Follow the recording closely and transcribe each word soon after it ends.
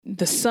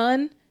the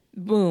sun,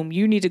 boom,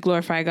 you need to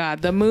glorify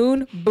God. The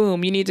moon,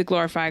 boom, you need to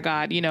glorify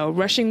God. You know,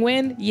 rushing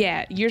wind,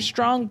 yeah, you're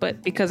strong,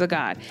 but because of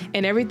God.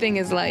 And everything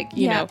is like,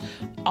 you know,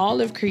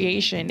 all of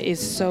creation is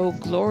so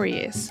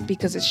glorious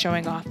because it's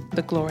showing off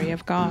the glory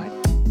of God.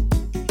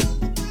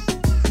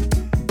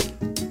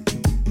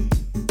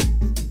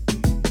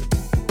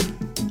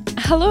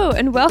 Hello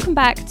and welcome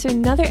back to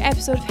another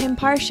episode of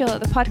Impartial,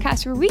 the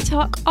podcast where we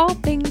talk all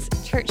things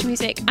church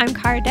music. I'm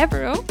Cara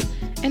Devereaux.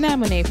 And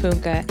I'm Monet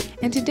Funka,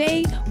 and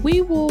today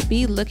we will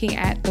be looking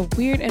at the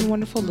weird and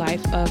wonderful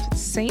life of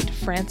Saint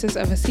Francis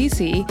of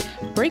Assisi,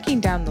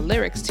 breaking down the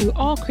lyrics to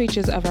All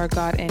Creatures of Our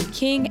God and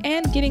King,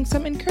 and getting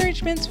some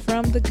encouragements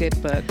from the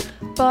good book.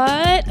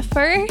 But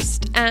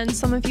first, and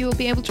some of you will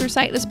be able to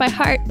recite this by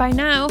heart by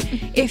now,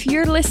 if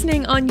you're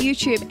listening on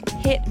YouTube,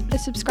 hit the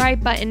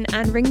subscribe button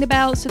and ring the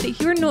bell so that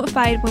you're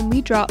notified when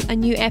we drop a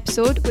new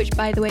episode, which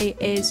by the way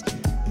is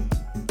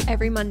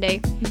every Monday.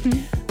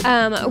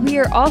 We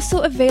are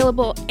also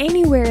available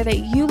anywhere that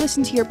you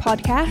listen to your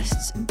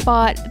podcasts,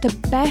 but the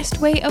best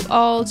way of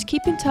all to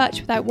keep in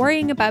touch without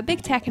worrying about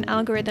big tech and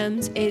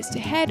algorithms is to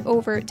head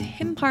over to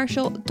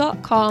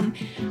himpartial.com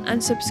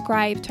and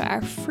subscribe to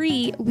our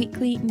free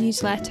weekly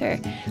newsletter.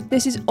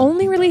 This is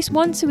only released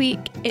once a week,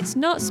 it's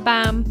not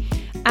spam,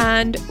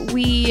 and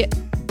we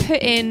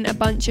put in a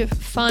bunch of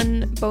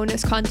fun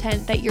bonus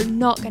content that you're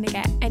not going to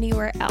get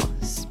anywhere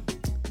else.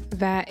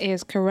 That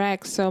is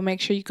correct. So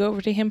make sure you go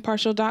over to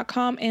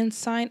himpartial.com and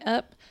sign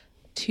up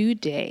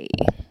today.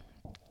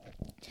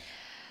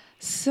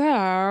 So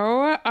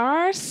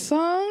our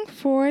song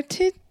for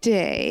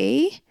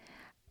today,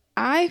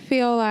 I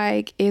feel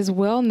like is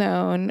well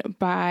known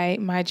by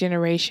my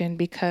generation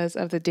because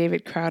of the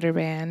David Crowder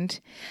Band.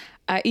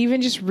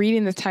 Even just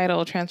reading the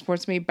title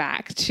transports me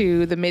back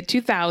to the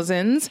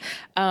mid-2000s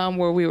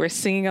where we were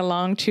singing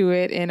along to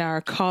it in our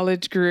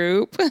college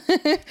group.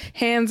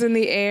 Hands in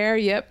the air.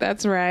 Yep,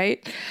 that's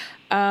right.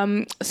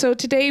 So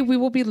today we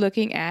will be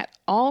looking at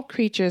All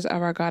Creatures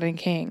of Our God and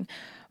King.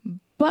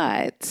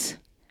 But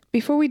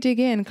before we dig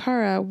in,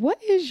 Cara, what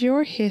is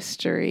your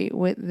history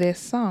with this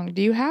song?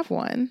 Do you have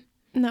one?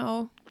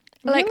 No.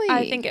 Really? Like,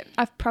 I think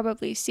I've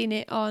probably seen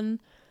it on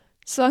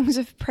Songs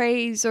of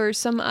Praise or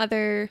some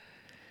other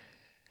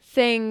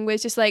thing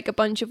with just like a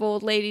bunch of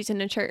old ladies in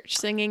a church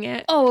singing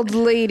it. Old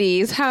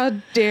ladies, how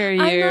dare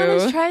you? I'm not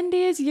as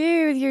trendy as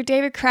you with your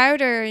David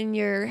Crowder and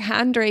your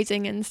hand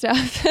raising and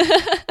stuff.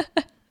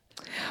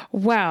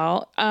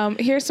 Well,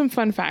 here's some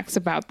fun facts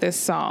about this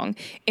song.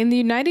 In the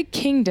United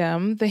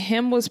Kingdom, the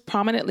hymn was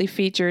prominently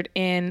featured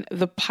in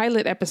the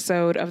pilot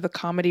episode of the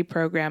comedy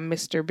program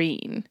Mr.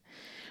 Bean,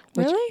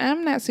 which Really?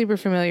 I'm not super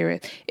familiar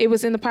with. It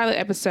was in the pilot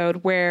episode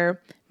where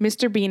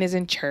Mr. Bean is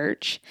in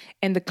church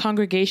and the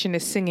congregation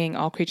is singing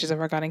All Creatures of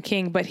Our God and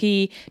King, but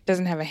he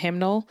doesn't have a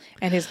hymnal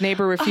and his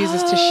neighbor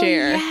refuses to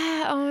share.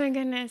 Yeah. Oh my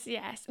goodness.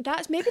 Yes.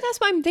 Maybe that's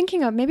what I'm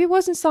thinking of. Maybe it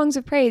wasn't Songs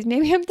of Praise.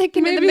 Maybe I'm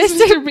thinking of the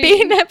Mr.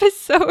 Bean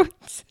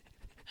episodes.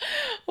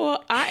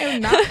 Well,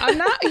 I'm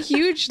not a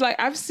huge, like,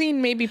 I've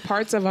seen maybe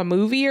parts of a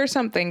movie or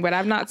something, but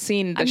I've not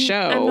seen the show.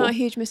 I'm not a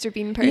huge Mr.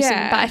 Bean person,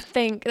 but I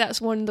think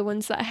that's one of the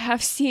ones that I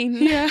have seen.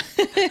 Yeah.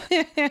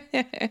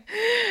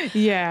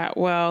 Yeah,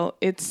 well,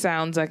 it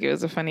sounds like it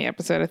was a funny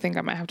episode. I think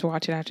I might have to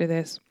watch it after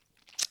this.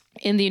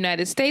 In the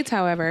United States,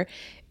 however,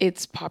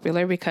 it's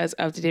popular because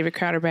of the David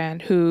Crowder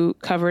Band, who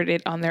covered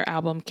it on their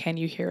album Can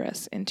You Hear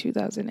Us in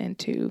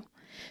 2002.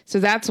 So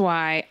that's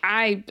why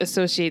I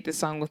associate the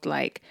song with,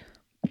 like,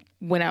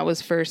 when I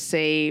was first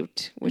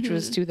saved, which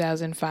was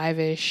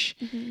 2005-ish.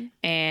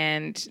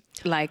 And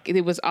like,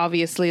 it was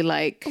obviously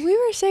like, We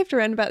were saved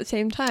around about the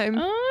same time.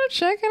 oh,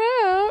 check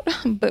it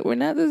out. But we're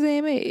not the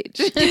same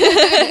age.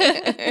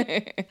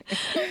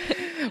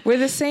 We're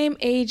the same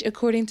age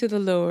according to the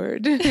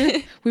Lord.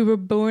 We were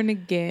born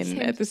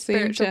again at the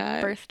same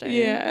time.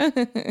 Birthday.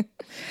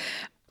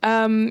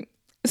 Yeah.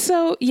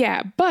 So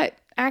yeah, but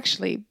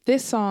actually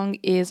this song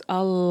is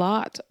a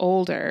lot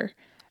older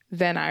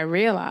than I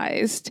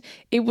realized.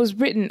 It was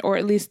written, or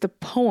at least the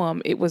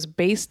poem it was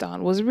based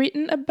on, was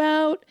written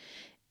about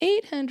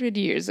 800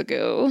 years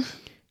ago.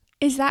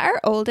 Is that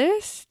our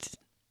oldest?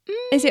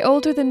 Is it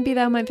older than Be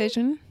Thou My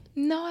Vision?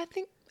 No, I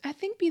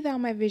think Be Thou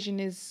My Vision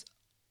is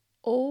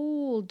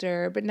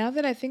older, but now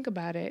that I think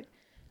about it,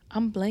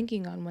 I'm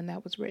blanking on when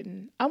that was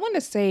written. I want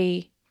to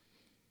say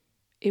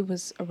it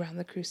was around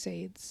the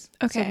Crusades.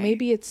 Okay. So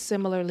maybe it's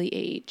similarly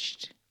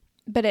aged.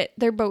 But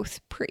they're both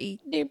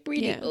pretty. They're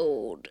pretty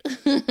old.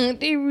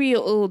 They're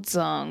real old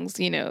songs,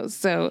 you know.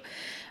 So,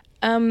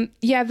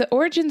 the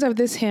origins of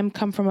this hymn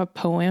come from a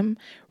poem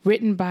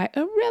written by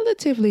a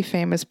relatively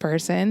famous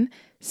person,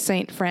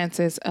 Saint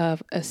Francis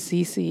of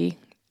Assisi.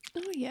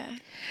 Oh, yeah.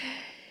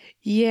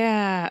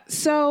 Yeah.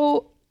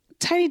 So,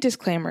 tiny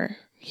disclaimer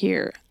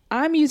here.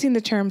 I'm using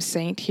the term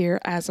saint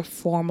here as a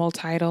formal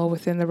title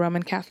within the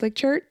Roman Catholic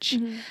Church,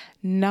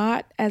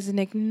 not as an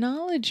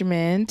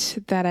acknowledgement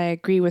that I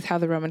agree with how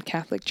the Roman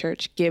Catholic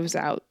Church gives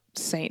out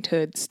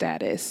sainthood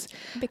status.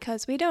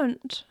 Because we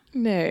don't.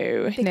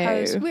 No,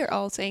 Because no. we're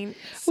all saints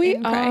We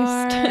in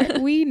Christ. are.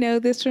 We know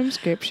this from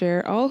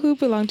Scripture. All who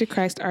belong to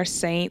Christ are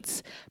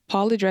saints,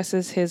 Paul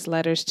addresses his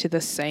letters to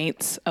the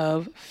saints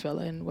of fill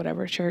in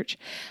whatever church,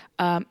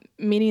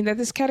 meaning that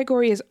this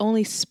category is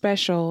only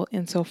special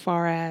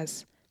insofar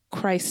as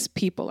Christ's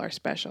people are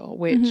special,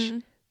 which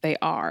they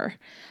are.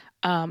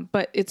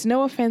 But it's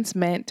no offense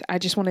meant. I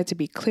just wanted to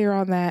be clear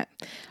on that.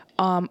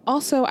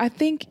 Also, I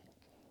think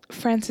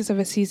Francis of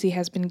Assisi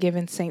has been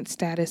given saint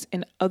status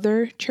in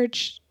other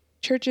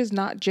churches,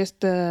 not just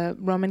the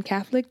Roman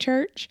Catholic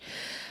Church.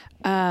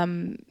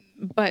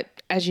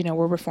 But as you know,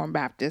 we're Reformed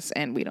Baptists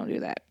and we don't do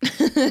that.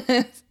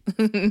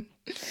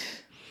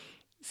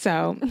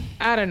 So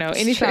I don't know.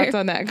 Any thoughts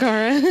on that,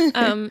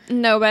 Cara?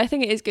 No, but I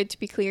think it is good to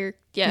be clear.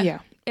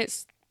 Yeah.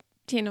 It's,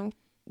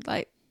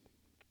 like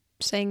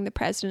saying the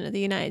president of the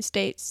United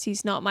States,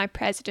 he's not my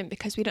president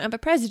because we don't have a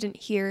president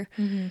here.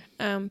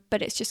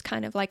 But it's just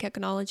kind of like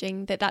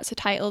acknowledging that that's a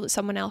title that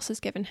someone else has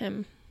given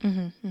him.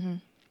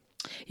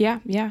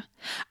 Yeah.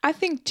 I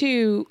think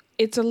too,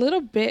 it's a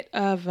little bit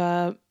of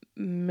a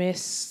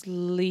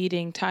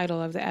misleading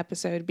title of the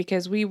episode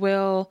because we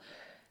will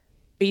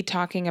be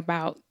talking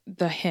about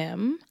the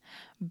hymn,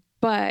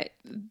 but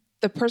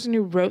the person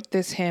who wrote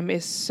this hymn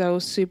is so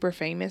super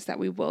famous that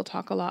we will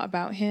talk a lot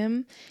about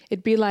him.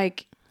 It'd be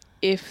like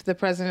if the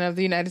president of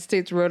the United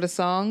States wrote a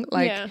song,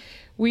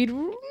 we'd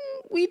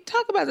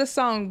talk about the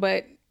song,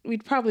 but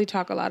we'd probably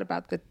talk a lot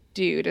about the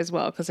dude as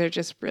well because they're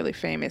just really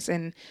famous.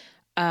 And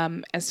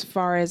as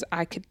far as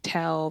I could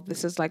tell,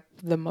 this is like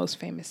the most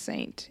famous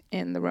saint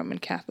in the Roman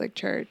Catholic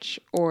Church,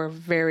 or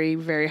very,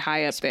 very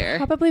high up there.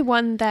 Probably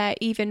one that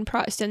even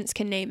Protestants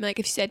can name. Like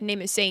if you said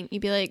name a saint,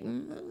 you'd be like,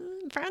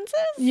 Francis?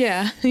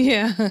 Yeah,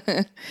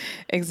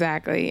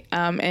 exactly.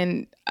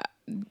 And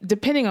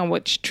depending on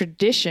which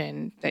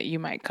tradition that you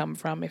might come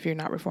from, if you're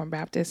not Reformed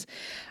Baptist,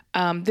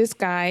 this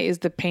guy is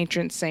the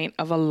patron saint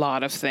of a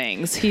lot of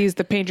things. He's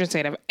the patron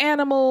saint of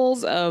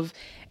animals, of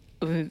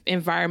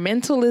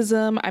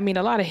environmentalism. I mean,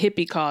 a lot of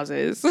hippie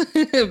causes,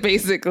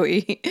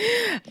 basically.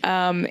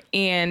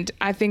 And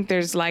I think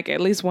there's like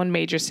at least one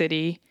major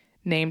city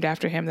named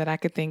after him that I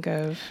could think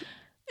of.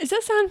 Is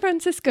that San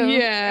Francisco?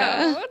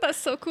 Yeah. Oh, that's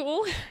so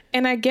cool.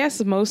 And I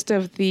guess most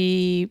of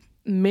the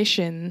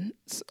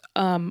missions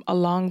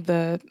along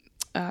the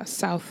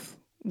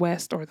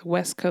southwest or the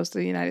west coast of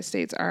the United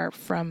States are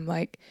from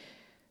like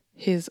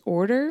his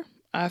order,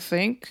 I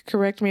think.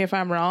 Correct me if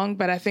I'm wrong,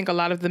 but I think a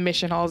lot of the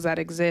mission halls that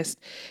exist,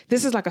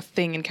 this is like a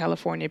thing in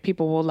California.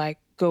 People will like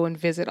go and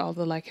visit all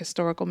the like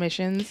historical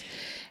missions.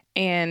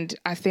 And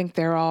I think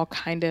they're all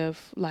kind of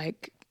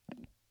like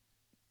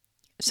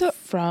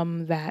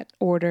from that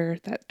order,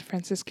 that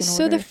Franciscan order.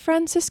 So the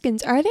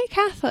Franciscans, are they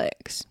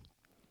Catholics?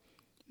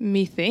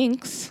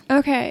 Methinks.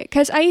 Okay,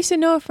 because I used to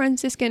know a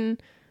Franciscan,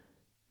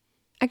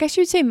 I guess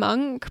you would say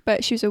monk,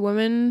 but she was a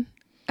woman,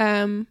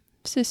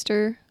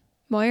 Sister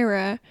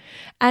Moira.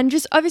 And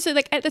just obviously,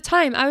 like at the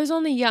time, I was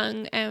only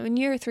young, in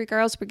Year 3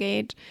 Girls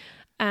Brigade,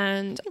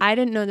 and I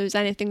didn't know there was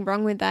anything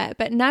wrong with that.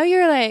 But now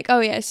you're like,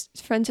 oh yes,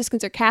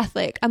 Franciscans are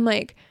Catholic. I'm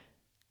like,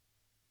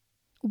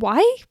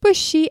 why was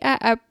she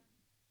at a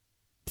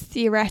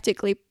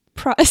theoretically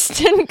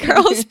Protestant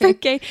Girls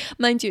Brigade?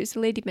 Mind you, it's the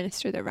lady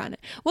minister that ran it.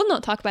 We'll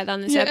not talk about that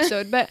in this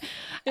episode, but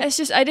it's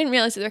just, I didn't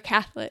realize that they're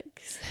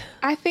Catholics.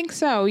 I think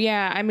so,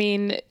 yeah. I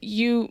mean,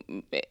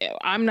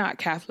 I'm not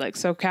Catholic,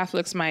 so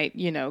Catholics might,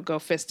 go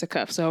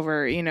fisticuffs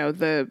over,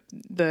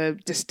 the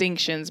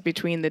distinctions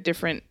between the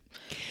different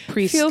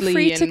priestly Feel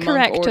free to and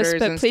correct monk orders us,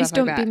 but and please stuff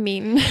don't like that. be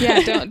mean.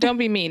 Yeah, don't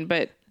be mean,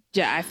 but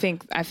yeah, I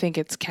think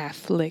it's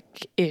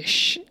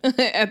Catholic-ish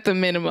at the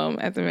minimum.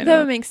 That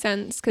would make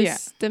sense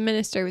because the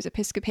minister was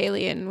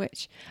Episcopalian,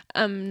 which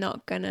I'm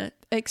not gonna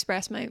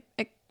express my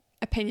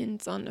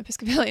opinions on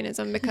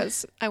Episcopalianism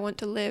because I want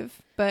to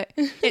live, but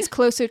it's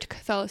closer to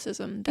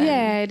Catholicism than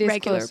it is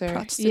regular closer.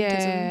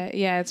 Protestantism.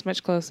 Yeah, it's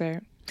much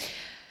closer.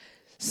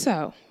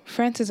 So,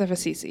 Francis of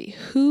Assisi,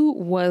 who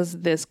was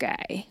this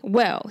guy?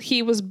 Well,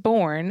 he was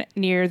born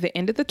near the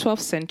end of the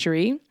 12th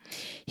century.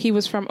 He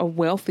was from a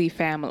wealthy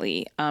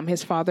family.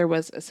 His father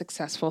was a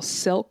successful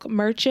silk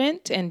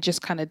merchant and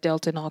just kind of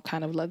dealt in all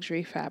kind of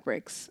luxury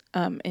fabrics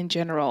in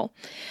general.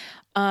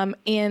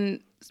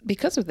 And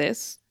because of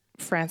this,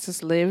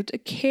 Francis lived a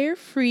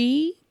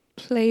carefree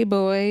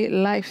playboy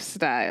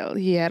lifestyle.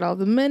 He had all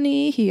the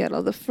money. He had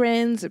all the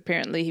friends.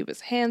 Apparently, he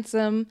was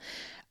handsome.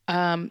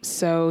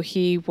 So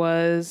he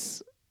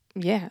was,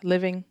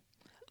 living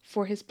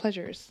for his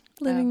pleasures.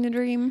 Living the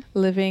dream.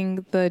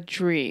 Living the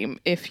dream.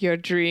 If your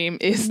dream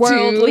is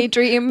worldly to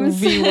dreams.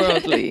 Be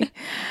worldly.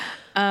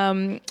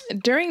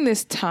 During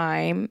this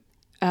time,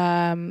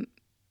 around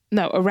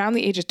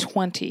the age of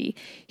 20,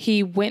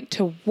 he went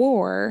to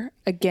war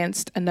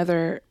against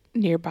another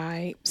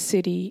nearby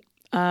city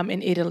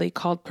in Italy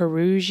called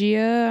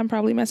Perugia. I'm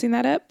probably messing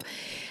that up.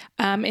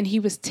 And he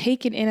was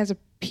taken in as a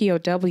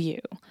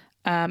POW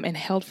and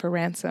held for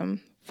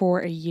ransom for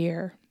a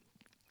year.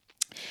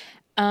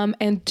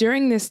 And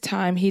during this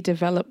time, he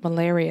developed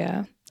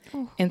malaria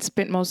and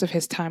spent most of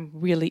his time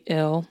really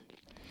ill.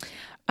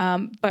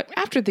 But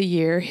after the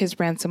year, his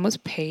ransom was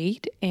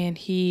paid and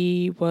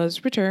he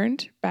was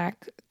returned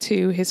back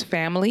to his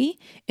family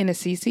in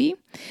Assisi.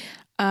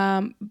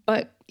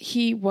 But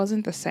he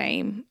wasn't the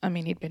same. I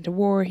mean, he'd been to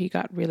war. He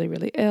got really,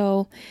 really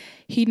ill.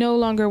 He no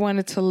longer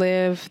wanted to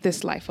live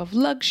this life of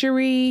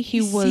luxury.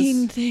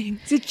 Seen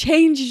things. It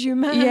changes you,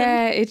 man.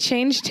 Yeah, it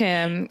changed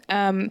him.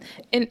 And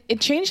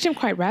it changed him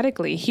quite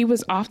radically. He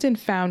was often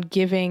found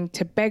giving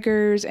to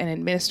beggars and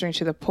administering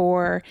to the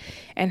poor,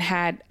 and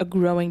had a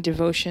growing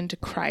devotion to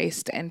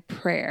Christ and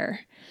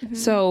prayer. Mm-hmm.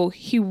 So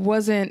he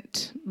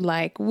wasn't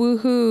like,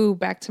 woohoo,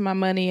 back to my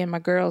money and my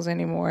girls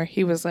anymore.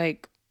 He was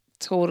like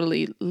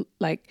totally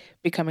like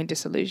becoming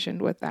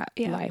disillusioned with that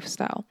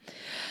lifestyle.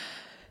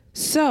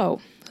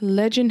 So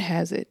legend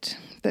has it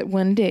that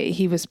one day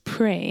he was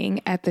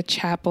praying at the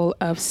chapel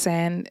of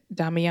San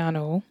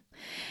Damiano,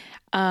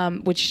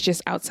 which is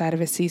just outside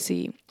of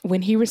Assisi,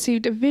 when he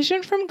received a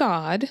vision from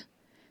God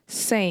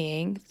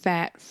saying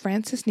that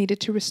Francis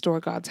needed to restore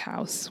God's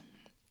house.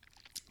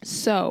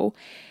 So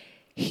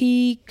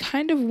he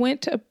kind of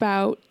went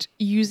about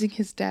using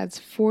his dad's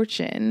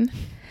fortune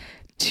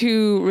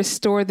to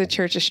restore the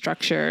church's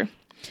structure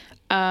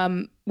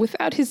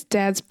without his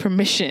dad's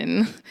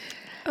permission.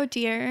 Oh,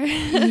 dear.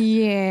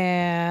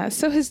 Yeah.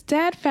 So his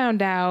dad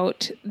found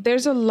out.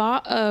 There's a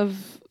lot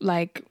of,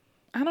 like,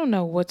 I don't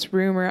know what's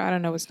rumor. I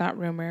don't know what's not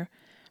rumor.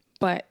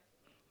 But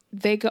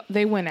they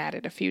went at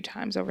it a few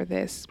times over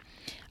this.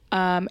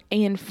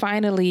 And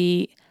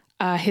finally,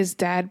 his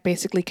dad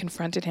basically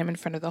confronted him in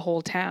front of the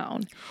whole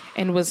town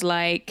and was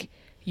like,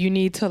 you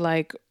need to,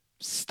 like,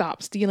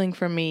 stop stealing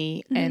from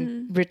me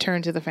and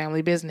return to the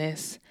family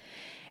business.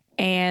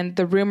 And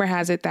the rumor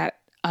has it that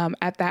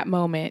at that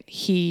moment,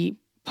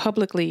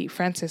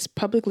 Francis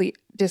publicly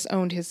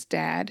disowned his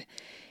dad,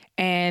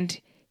 and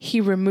he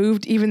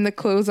removed even the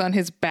clothes on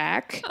his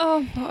back.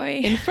 Oh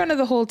boy. In front of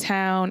the whole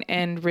town,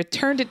 and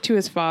returned it to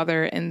his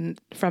father,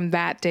 and from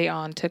that day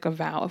on took a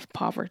vow of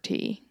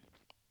poverty.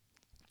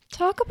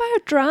 Talk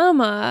about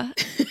drama.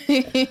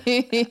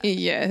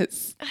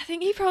 Yes. I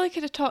think he probably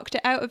could have talked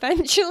it out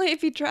eventually if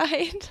he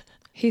tried.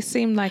 He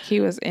seemed like he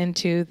was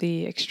into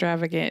the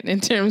extravagant in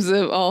terms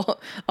of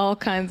all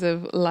kinds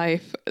of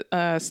life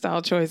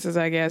style choices,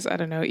 I guess. I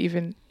don't know,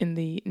 even in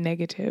the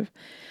negative.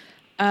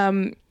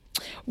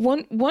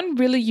 One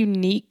really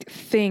unique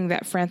thing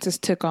that Francis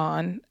took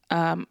on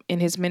in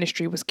his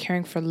ministry was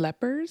caring for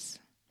lepers.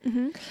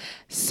 Mm-hmm.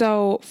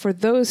 So for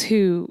those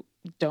who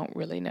don't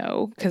really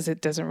know, because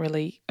it doesn't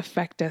really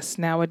affect us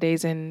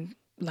nowadays in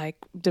like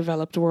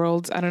developed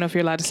worlds. I don't know if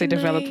you're allowed to say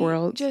developed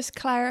worlds. Just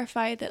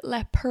clarify that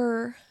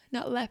leper,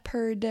 not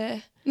leopard,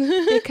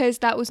 because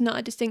that was not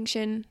a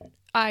distinction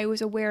I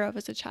was aware of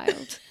as a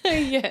child.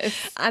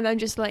 Yes. And I'm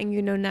just letting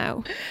you know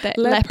now that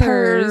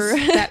lepers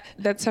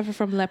that suffer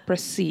from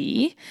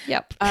leprosy.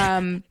 Yep.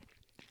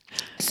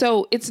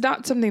 So it's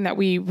not something that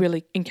we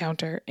really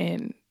encounter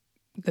in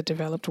the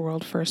developed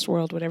world, first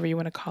world, whatever you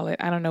want to call it.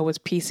 I don't know what's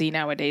PC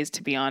nowadays,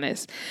 to be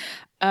honest.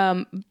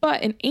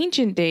 But in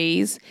ancient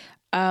days,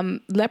 to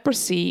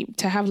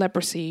have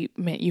leprosy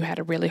meant you had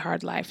a really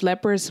hard life.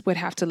 Lepers would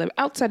have to live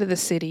outside of the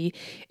city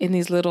in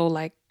these little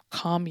like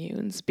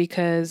communes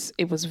because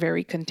it was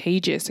very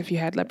contagious. If you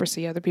had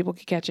leprosy, other people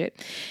could catch it.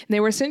 And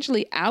they were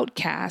essentially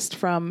outcast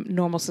from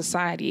normal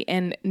society,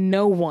 and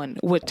no one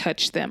would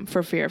touch them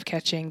for fear of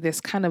catching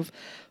this kind of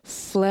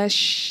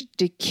flesh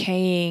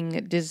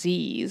decaying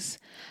disease.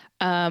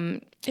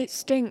 It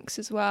stinks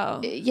as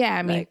well. Yeah,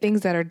 I mean,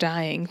 things that are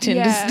dying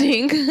tend to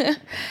stink.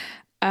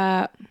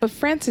 But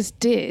Francis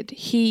did.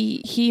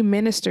 He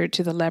ministered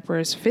to the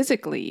lepers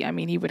physically. I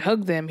mean, he would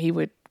hug them. He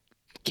would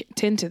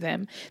tend to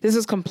them. This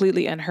is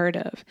completely unheard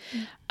of.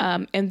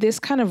 And this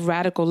kind of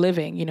radical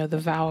living, the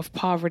vow of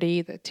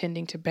poverty, the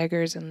tending to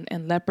beggars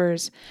and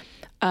lepers,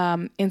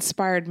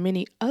 inspired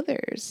many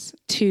others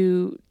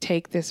to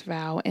take this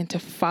vow and to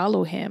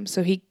follow him.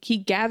 So he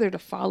gathered a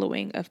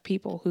following of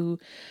people who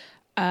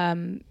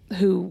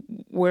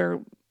were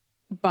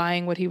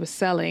buying what he was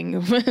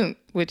selling,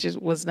 which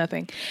was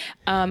nothing.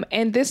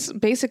 And this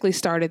basically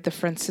started the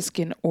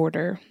Franciscan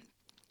order.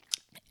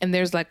 And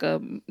there's like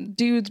a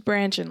dude's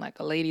branch and like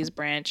a lady's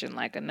branch and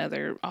like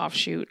another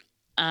offshoot.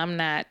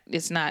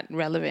 It's not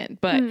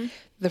relevant, but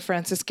the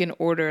Franciscan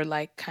order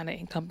like kind of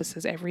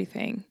encompasses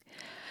everything.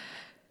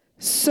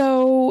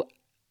 So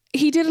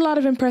he did a lot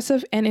of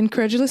impressive and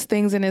incredulous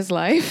things in his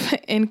life,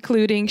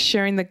 including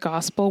sharing the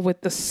gospel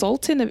with the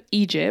Sultan of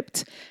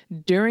Egypt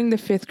during the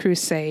Fifth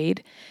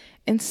Crusade,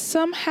 and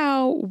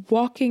somehow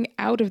walking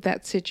out of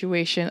that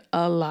situation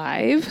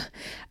alive.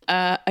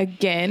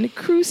 Again,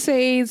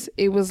 crusades,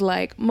 it was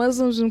like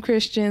Muslims and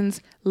Christians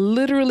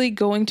literally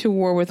going to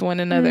war with one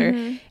another.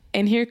 Mm-hmm.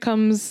 And here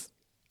comes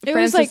Francis. It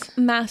was like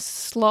mass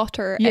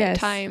slaughter at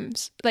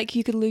times. Like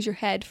you could lose your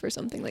head for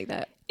something like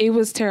that. It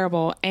was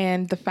terrible.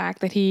 And the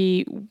fact that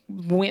he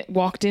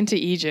walked into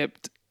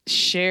Egypt,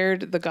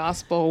 shared the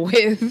gospel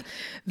with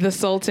the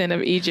Sultan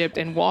of Egypt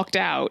and walked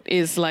out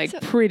is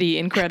like pretty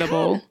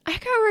incredible. I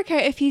can't work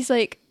out if he's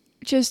like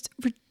just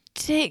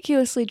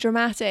ridiculously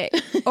dramatic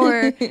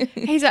or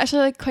he's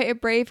actually like quite a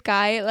brave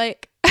guy.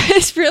 Like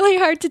it's really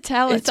hard to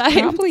tell at times.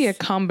 It's probably a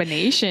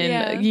combination.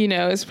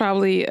 It's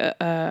probably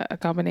a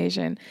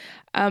combination.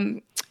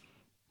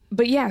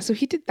 But yeah, so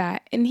he did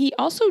that. And he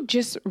also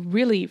just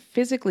really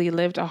physically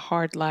lived a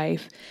hard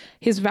life.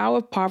 His vow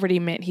of poverty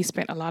meant he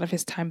spent a lot of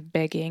his time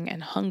begging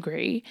and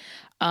hungry.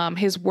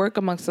 His work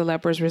amongst the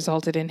lepers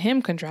resulted in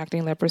him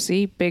contracting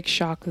leprosy. Big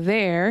shock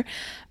there.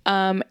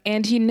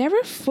 And he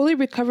never fully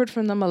recovered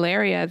from the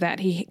malaria that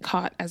he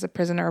caught as a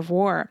prisoner of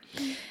war.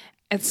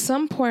 At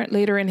some point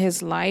later in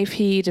his life,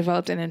 he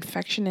developed an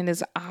infection in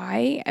his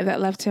eye that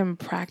left him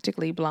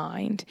practically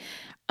blind.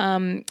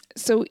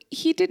 So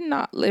he did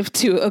not live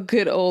to a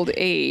good old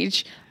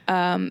age,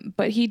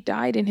 but he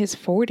died in his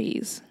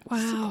 40s. Wow.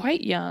 So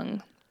quite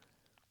young.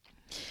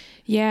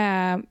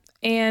 Yeah.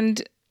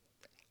 And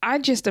I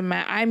just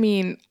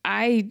imagine,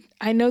 I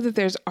know that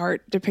there's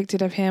art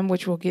depicted of him,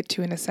 which we'll get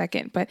to in a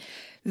second, but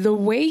the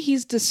way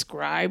he's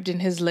described in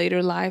his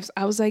later lives,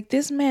 I was like,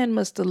 this man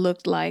must have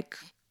looked like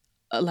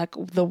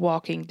The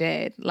Walking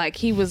Dead. Like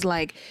he was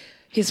like,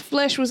 his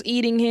flesh was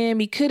eating him.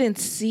 He couldn't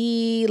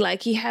see.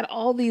 Like he had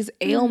all these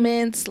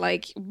ailments,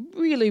 like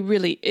really,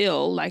 really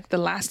ill, like the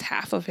last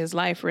half of his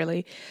life,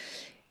 really.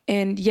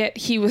 And yet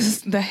he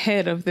was the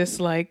head of this,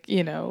 like,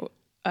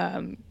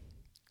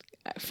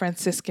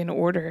 Franciscan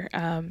order.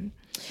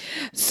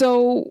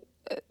 So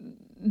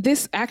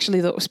this actually,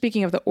 though,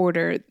 speaking of the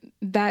order,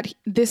 that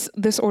this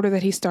order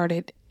that he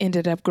started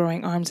ended up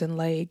growing arms and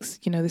legs.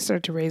 They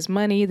started to raise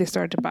money. They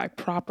started to buy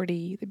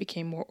property. They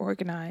became more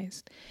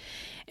organized.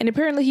 And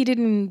apparently he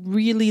didn't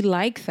really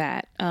like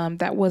that.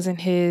 That wasn't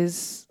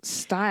his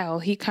style.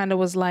 He kind of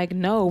was like,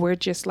 no, we're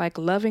just like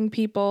loving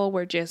people.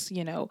 We're just,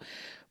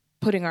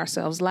 putting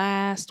ourselves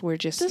last. We're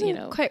just,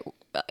 quite,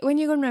 when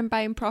you're going around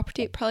buying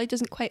property, it probably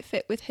doesn't quite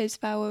fit with his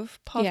vow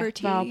of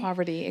poverty. Yeah, vow of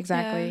poverty,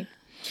 exactly.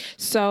 Yeah.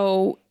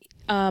 So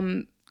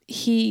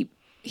he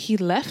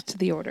left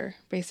the order,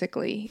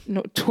 basically,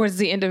 towards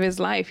the end of his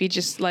life. He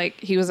was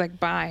like,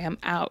 bye, I'm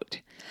out.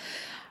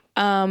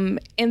 And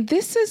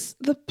this is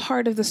the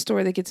part of the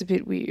story that gets a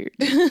bit weird.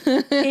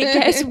 It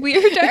gets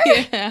weirder?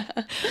 Yeah.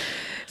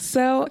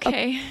 So,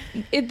 okay.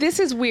 This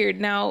is weird.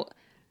 Now,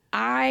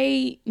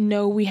 I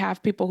know we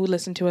have people who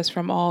listen to us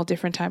from all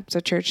different types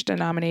of church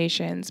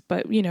denominations,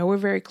 but, we're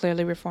very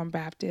clearly Reformed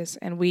Baptists,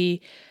 and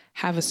we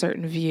have a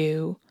certain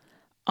view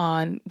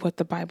on what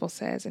the Bible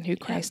says and who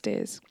Christ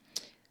is.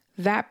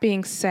 That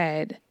being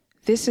said,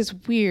 this is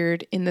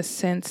weird in the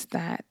sense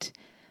that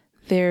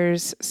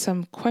there's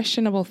some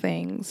questionable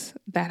things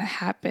that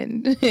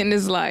happened in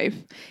his life,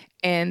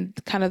 and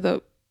kind of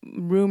the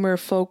rumor,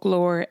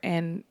 folklore,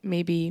 and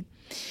maybe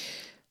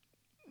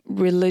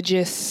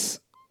religious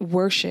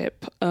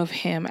worship of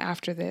him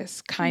after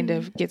this kind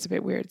of gets a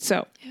bit weird.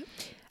 So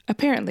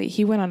apparently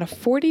he went on a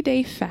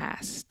 40-day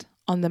fast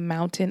on the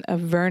mountain of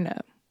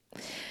Verna.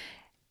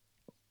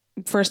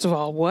 First of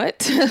all, what?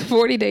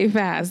 40-day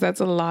fast? That's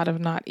a lot of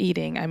not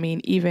eating. I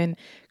mean, even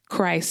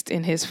Christ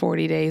in his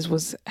 40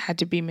 days had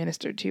to be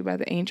ministered to by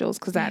the angels,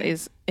 because that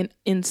is an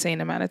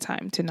insane amount of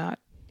time to not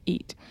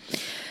eat.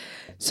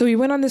 So he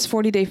went on this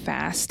 40-day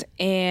fast,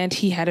 and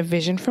he had a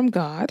vision from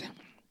God,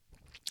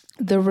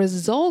 the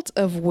result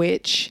of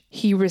which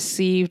he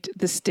received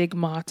the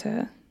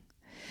stigmata,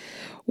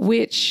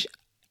 which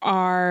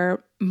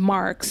are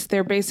marks.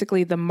 They're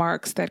basically the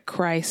marks that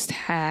Christ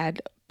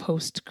had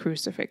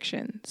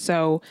post-crucifixion.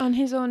 So on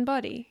his own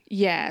body?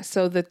 Yeah.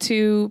 So the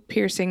 2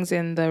 piercings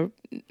in the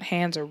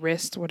hands or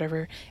wrists,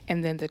 whatever,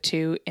 and then the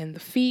 2 in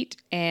the feet,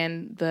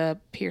 and the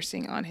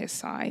piercing on his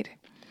side.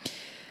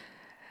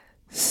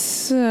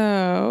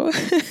 So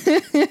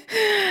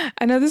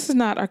I know this is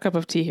not our cup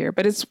of tea here,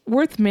 but it's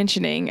worth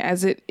mentioning,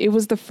 as it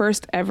was the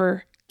first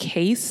ever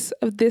case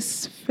of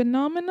this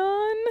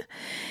phenomenon.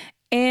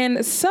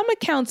 And some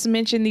accounts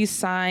mention these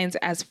signs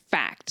as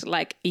fact.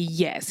 Like,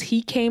 yes,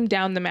 he came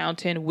down the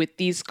mountain with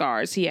these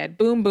scars. He had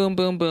boom, boom,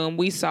 boom, boom.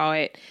 We saw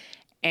it.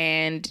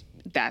 And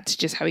that's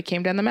just how he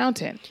came down the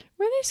mountain.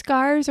 Were they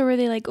scars, or were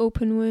they like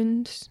open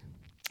wounds?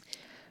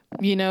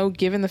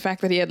 Given the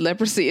fact that he had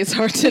leprosy, it's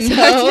hard to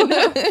know.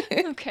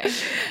 Okay.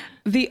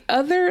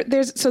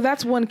 So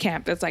that's one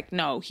camp that's like,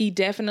 no, he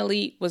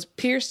definitely was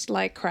pierced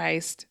like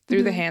Christ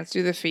through the hands,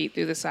 through the feet,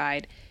 through the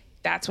side.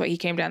 That's what he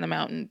came down the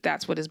mountain.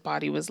 That's what his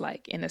body was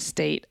like, in a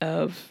state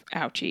of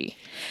ouchie.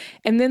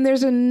 And then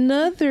there's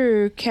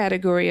another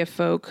category of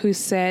folk who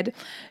said,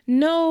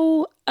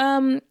 no,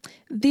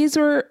 these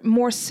were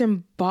more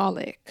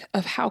symbolic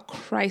of how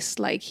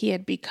Christ-like he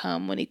had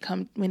become when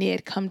he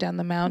had come down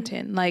the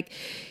mountain. Mm-hmm. Like,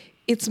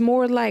 it's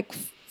more like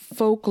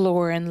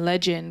folklore and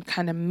legend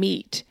kind of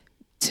meet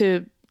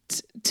to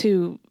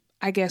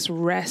I guess,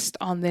 rest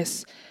on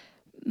this,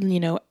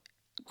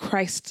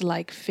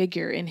 Christ-like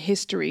figure in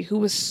history who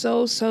was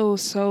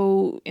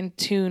so in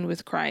tune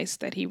with Christ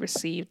that he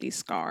received these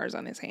scars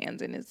on his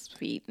hands and his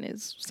feet and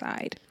his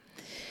side.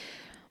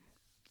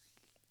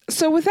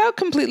 So without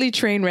completely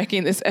train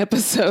wrecking this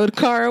episode,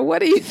 Cara,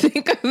 what do you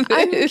think of this?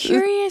 I'm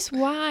curious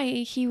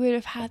why he would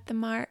have had the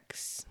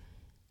marks.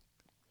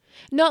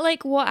 Not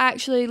like what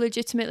actually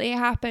legitimately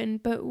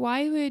happened, but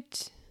why would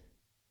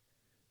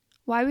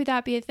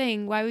that be a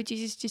thing? Why would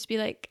Jesus just be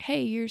like,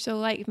 hey, you're so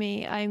like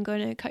me, I'm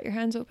going to cut your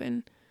hands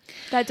open?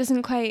 That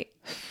doesn't quite...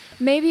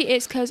 Maybe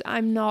it's because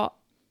I'm not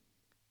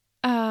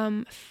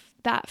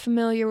that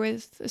familiar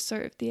with the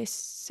sort of the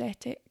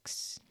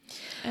ascetics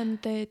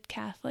and the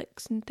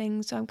Catholics and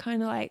things. So I'm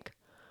kind of like,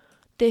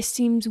 this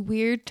seems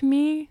weird to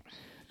me,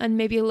 and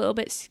maybe a little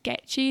bit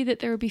sketchy that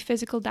there would be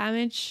physical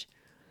damage.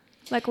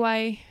 Like,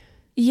 why?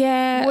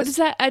 Yeah. What is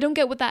that? I don't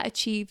get what that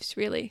achieves,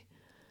 really.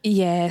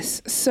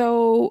 Yes.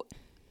 So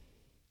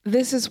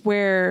this is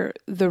where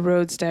the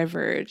roads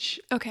diverge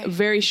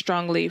very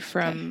strongly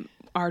from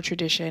our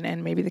tradition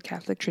and maybe the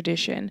Catholic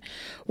tradition.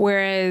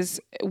 Whereas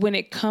when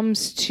it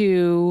comes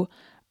to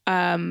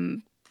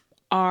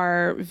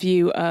our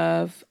view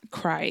of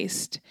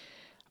Christ,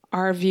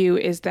 our view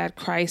is that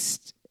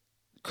Christ's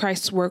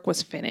work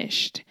was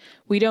finished.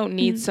 We don't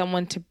need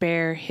someone to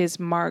bear his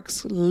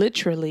marks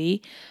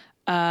literally,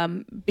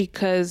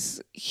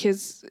 because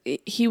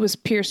he was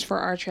pierced for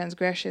our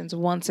transgressions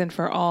once and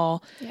for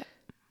all. Yeah.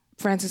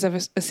 Francis of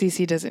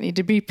Assisi doesn't need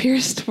to be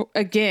pierced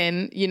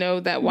again. You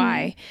know that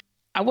why.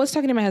 I was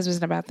talking to my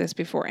husband about this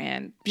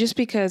beforehand, just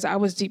because I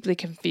was deeply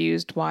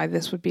confused why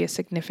this would be a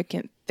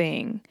significant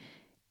thing.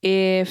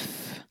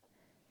 If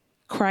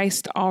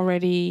Christ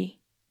already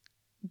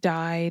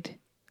died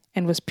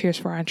and was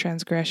pierced for our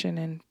transgression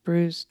and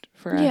bruised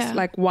for us,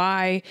 like,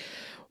 why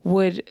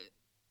would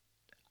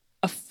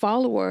a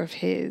follower of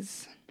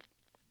his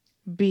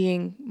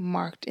being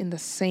marked in the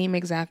same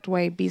exact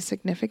way be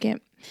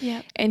significant?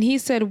 Yeah. And he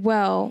said,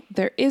 well,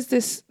 there is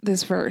this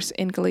verse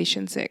in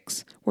Galatians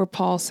 6 where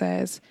Paul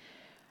says,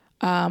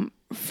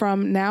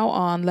 from now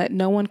on, let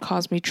no one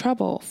cause me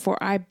trouble,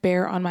 for I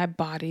bear on my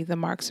body the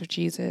marks of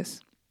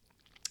Jesus.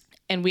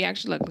 And we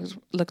actually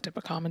looked up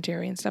a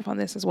commentary and stuff on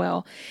this as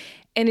well.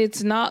 And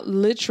it's not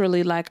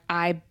literally like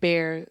I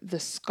bear the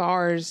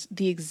scars,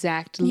 the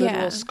exact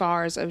literal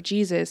scars of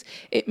Jesus.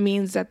 It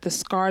means that the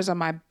scars on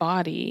my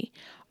body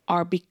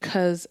are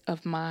because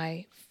of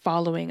my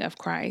following of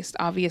Christ.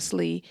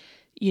 Obviously,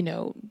 you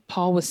know,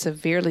 Paul was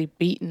severely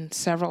beaten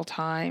several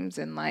times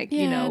and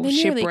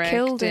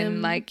shipwrecked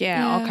and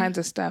all kinds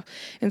of stuff.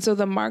 And so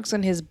the marks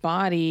on his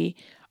body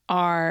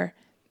are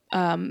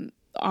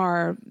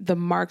the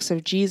marks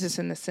of Jesus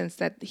in the sense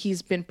that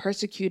he's been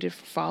persecuted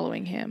for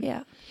following him.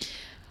 Yeah.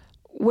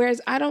 Whereas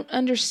I don't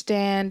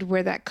understand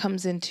where that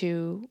comes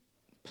into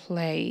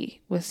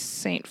play with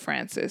St.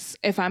 Francis.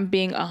 If I'm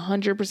being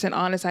 100%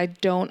 honest, I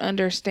don't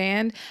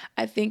understand.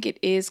 I think it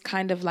is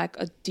kind of like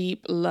a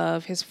deep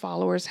love his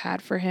followers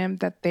had for him,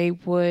 that they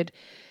would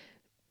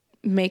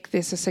make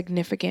this a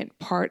significant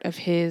part of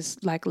his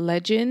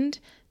legend,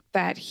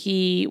 that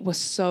he was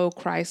so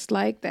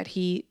Christ-like, that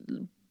he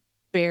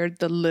bared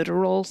the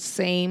literal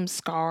same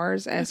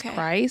scars as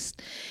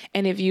Christ.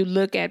 And if you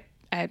look at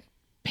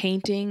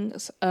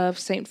paintings of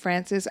St.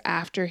 Francis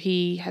after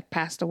he had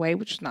passed away,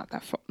 which is not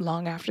that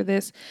long after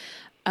this,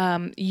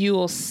 you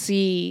will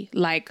see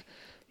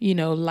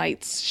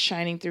lights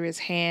shining through his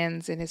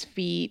hands and his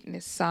feet and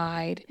his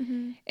side.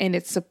 Mm-hmm. And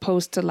it's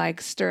supposed to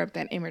stir up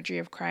that imagery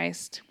of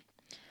Christ.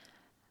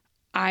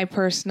 I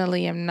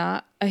personally am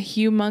not a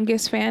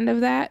humongous fan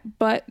of that,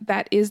 but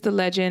that is the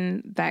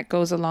legend that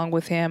goes along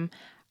with him.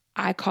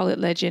 I call it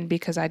legend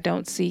because I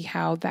don't see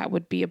how that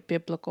would be a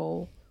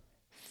biblical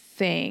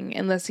thing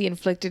unless he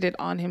inflicted it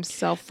on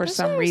himself for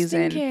some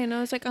reason. I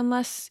was like,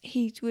 unless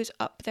he was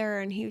up there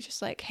and he was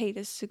just like, hey,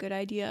 this is a good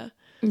idea.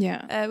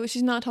 Yeah. Which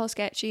is not at all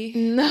sketchy.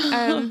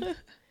 No.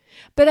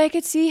 But I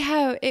could see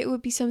how it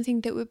would be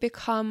something that would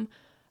become,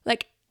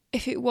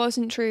 if it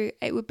wasn't true,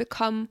 it would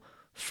become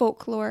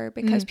folklore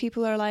because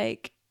people are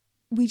like,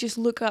 we just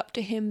look up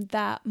to him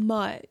that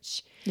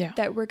much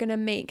that we're going to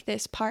make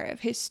this part of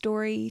his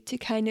story to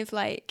kind of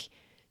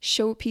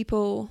show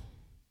people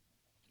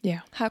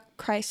how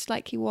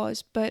Christ-like he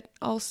was, but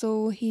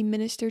also he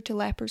ministered to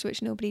lepers,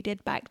 which nobody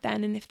did back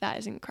then, and if that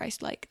isn't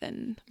Christ-like,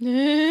 then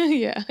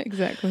yeah,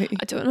 exactly.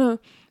 I don't know.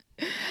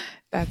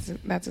 That's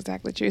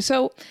exactly true.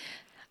 So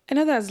I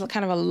know that's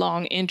kind of a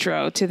long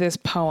intro to this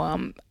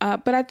poem,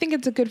 but I think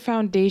it's a good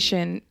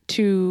foundation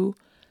to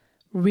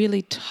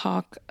really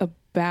talk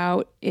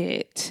about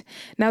it.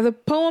 Now, the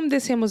poem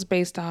this hymn was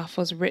based off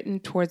was written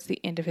towards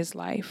the end of his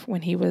life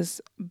when he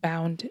was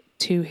bound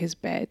to his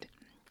bed.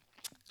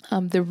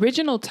 The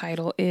original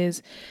title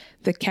is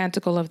The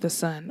Canticle of the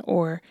Sun,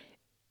 or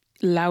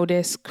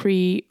Laudes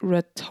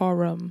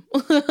Creaturum.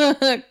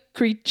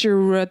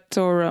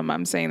 Creaturatorum.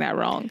 I'm saying that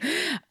wrong.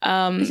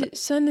 Is it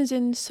sun as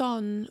in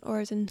son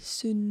or as in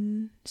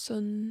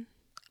sun?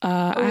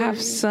 I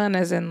have sun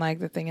as in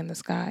the thing in the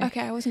sky. Okay,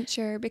 I wasn't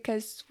sure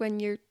because when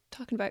you're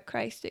talking about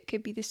Christ, it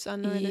could be the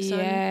sun or the sun.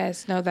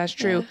 Yes, no, that's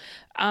true.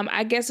 Yeah.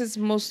 I guess it's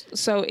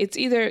it's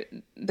either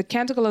the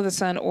Canticle of the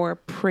Sun or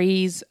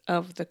Praise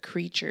of the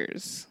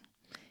Creatures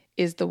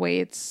is the way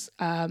it's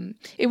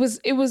it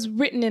was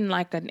written in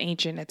an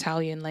ancient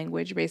Italian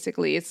language.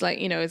 Basically, it's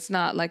it's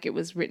not like it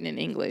was written in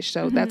English,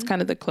 so that's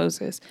kind of the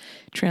closest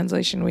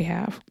translation we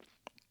have.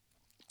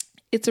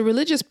 It's a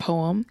religious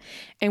poem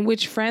in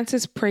which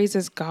Francis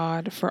praises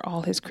God for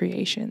all his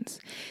creations.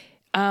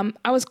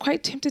 I was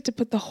quite tempted to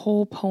put the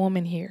whole poem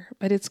in here,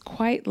 but it's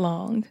quite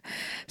long.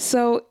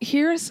 So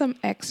here are some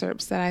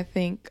excerpts that I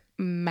think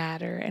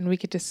matter and we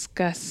could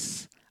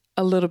discuss a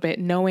a little bit,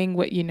 knowing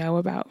what you know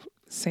about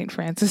St.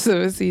 Francis of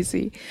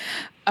Assisi.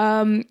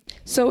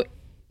 So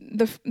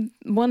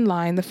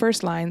the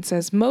first line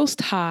says,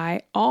 "Most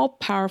high, all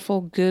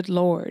powerful, good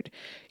Lord,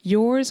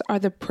 yours are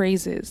the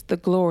praises, the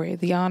glory,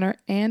 the honor,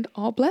 and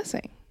all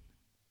blessing."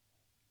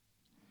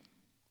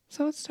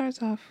 So it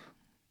starts off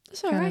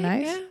kind of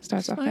nice. Yeah,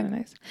 Starts off kind of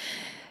nice.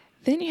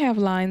 Then you have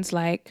lines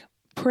like,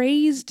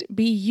 "Praised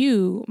be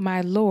you,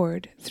 my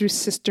Lord, through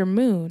Sister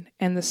Moon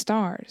and the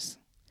stars.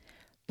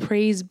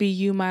 Praise be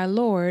you, my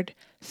Lord,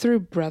 through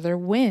Brother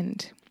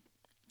Wind."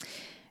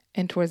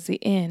 And towards the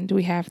end,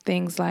 we have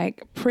things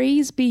like,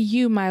 "Praise be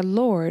you, my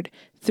Lord,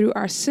 through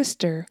our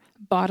sister,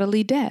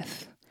 bodily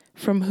death,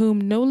 from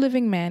whom no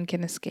living man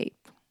can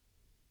escape."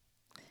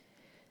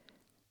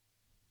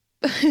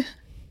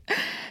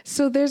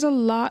 So there's a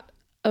lot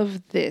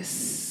of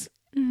this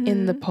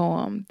in the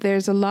poem.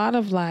 There's a lot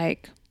of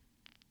like,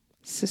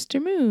 Sister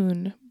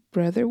Moon,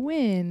 Brother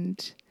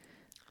Wind,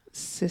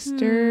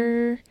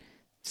 Sister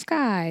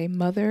Sky,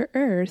 Mother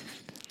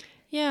Earth,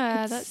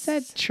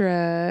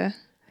 etc.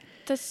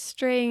 That's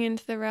straying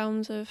into the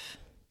realms of,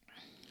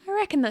 I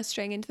reckon that's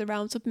straying into the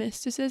realms of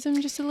mysticism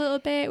just a little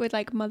bit, with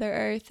like Mother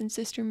Earth and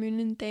Sister Moon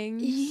and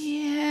things.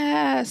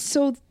 Yeah,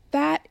 so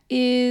that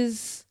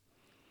is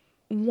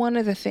one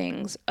of the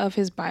things of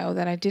his bio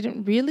that I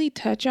didn't really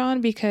touch on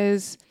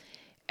because,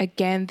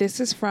 again, this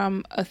is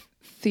from a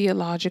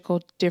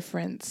theological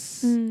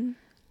difference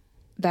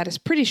that is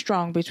pretty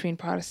strong between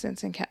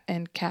Protestants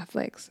and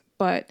Catholics.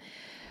 But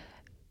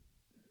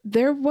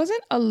there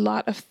wasn't a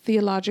lot of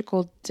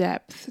theological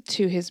depth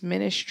to his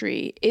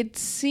ministry. It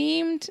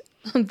seemed,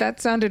 that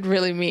sounded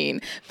really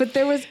mean, but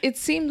it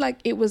seemed like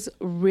it was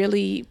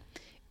really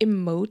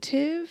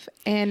emotive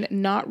and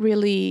not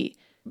really.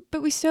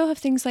 But we still have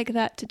things like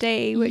that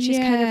today, which is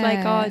kind of like,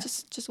 oh, I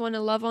just want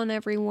to love on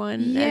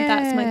everyone, and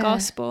that's my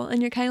gospel.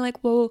 And you're kind of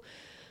like, well,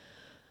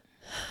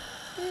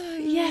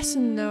 yes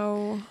and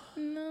no.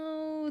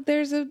 No,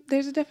 there's a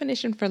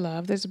definition for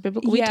love. There's a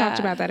biblical. We talked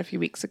about that a few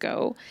weeks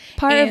ago.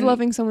 Part of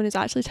loving someone is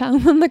actually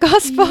telling them the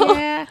gospel.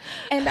 Yeah,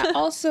 and I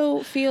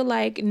also feel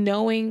like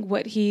knowing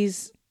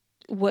he's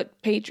the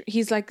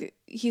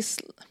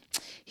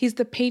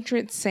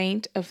patron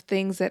saint of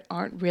things that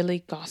aren't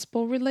really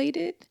gospel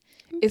related.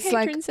 It's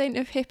patron saint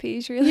of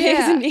hippies, really,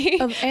 isn't he?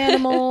 Of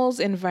animals,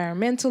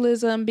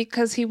 environmentalism,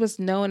 because he was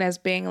known as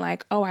being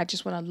like, oh, I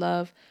just want to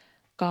love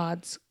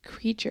God's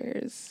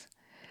creatures.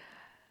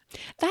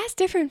 That's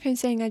different from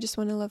saying I just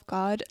want to love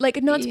God.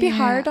 Like, not to be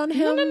hard on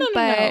him,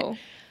 but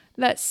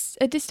that's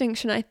a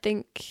distinction I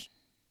think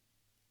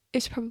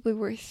is probably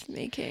worth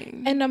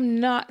making. And I'm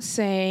not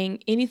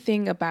saying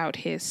anything about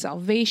his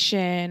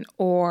salvation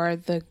or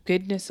the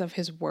goodness of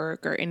his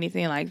work or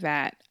anything like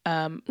that.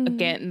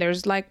 Again,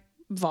 there's like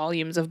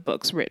volumes of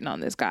books written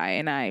on this guy,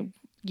 and I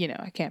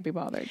can't be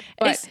bothered.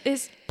 But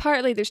it's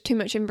partly there's too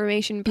much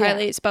information,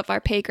 partly it's above our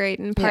pay grade,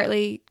 and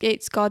partly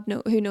it's God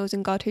who knows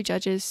and God who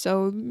judges.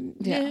 So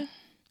yeah.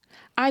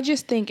 I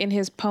just think in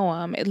his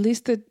poem, at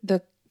least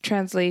the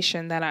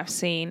translation that I've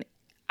seen,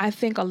 I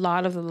think a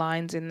lot of the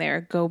lines in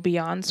there go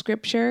beyond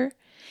scripture.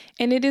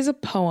 And it is a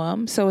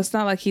poem, so it's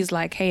not like he's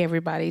like, hey,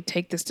 everybody,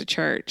 take this to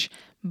church.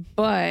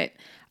 But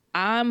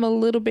I'm a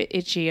little bit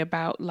itchy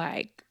about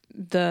like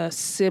the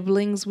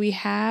siblings we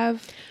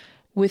have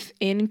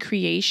within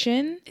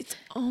creation. It's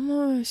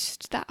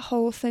almost that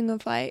whole thing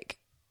of like,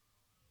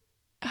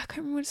 I can't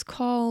remember what it's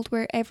called,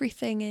 where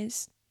everything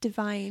is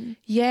divine.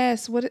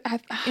 Yes,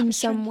 in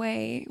some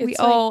way. We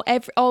all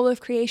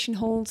of creation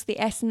holds the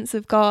essence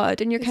of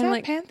God, and you're kind of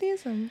like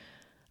pantheism.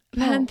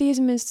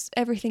 Pantheism is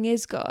everything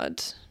is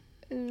God.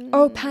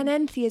 Oh,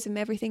 panentheism,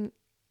 everything.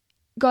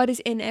 God is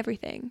in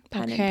everything.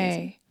 Panentheism.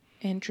 Okay,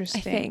 interesting.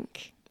 I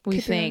think. We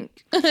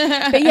think.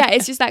 But yeah,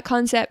 it's just that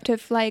concept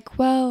of like,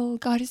 well,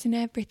 God is in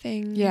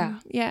everything. Yeah.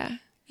 Yeah.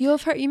 You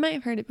might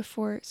have heard it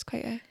before. It's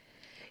quite a...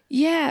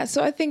 Yeah,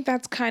 so I think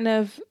that's kind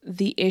of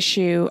the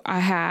issue I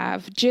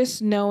have.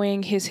 Just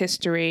knowing his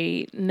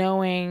history,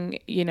 knowing,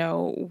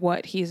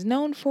 what he's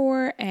known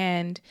for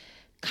and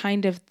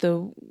kind of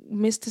the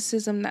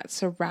mysticism that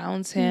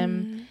surrounds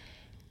him.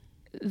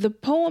 The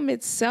poem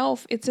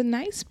itself, it's a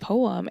nice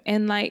poem.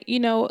 And like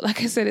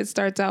I said, it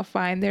starts out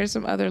fine. There's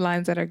some other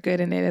lines that are good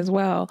in it as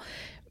well.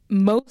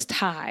 Most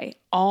high,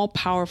 all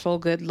powerful,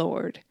 good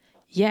Lord.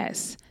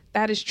 Yes,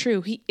 that is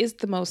true. He is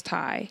the most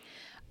high.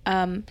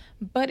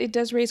 But it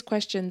does raise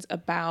questions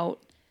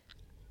about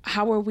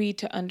how are we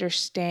to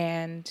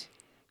understand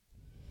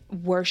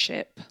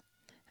worship.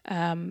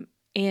 And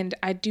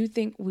I do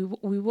think we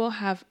will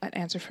have an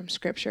answer from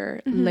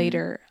scripture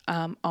later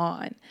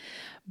on.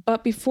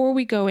 But before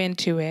we go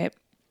into it,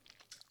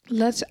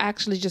 let's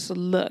actually just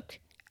look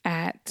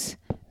at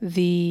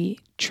the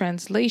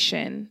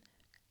translation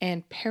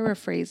and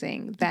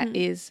paraphrasing that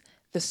is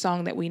the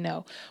song that we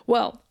know.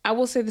 Well, I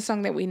will say the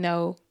song that we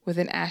know with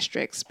an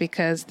asterisk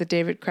because the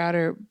David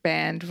Crowder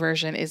Band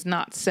version is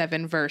not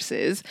 7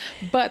 verses,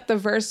 but the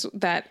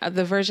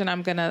version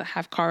I'm going to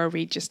have Cara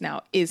read just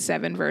now is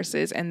 7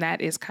 verses, and that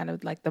is kind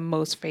of like the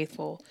most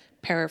faithful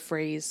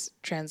paraphrase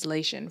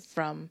translation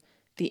from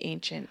the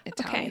ancient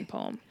Italian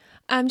poem.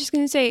 I'm just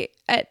going to say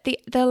at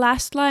the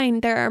last line,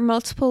 there are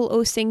multiple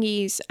O sing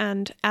ye's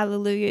and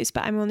alleluias,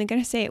 but I'm only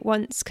going to say it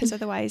once because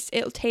otherwise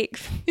it'll take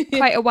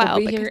quite a while.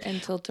 We'll be here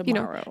until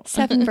tomorrow.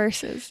 7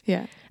 verses.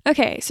 Yeah.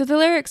 Okay, so the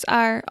lyrics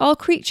are, all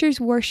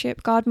creatures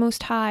worship God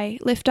Most High,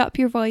 lift up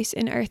your voice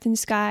in earth and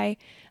sky,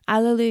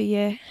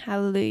 alleluia,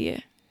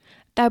 hallelujah.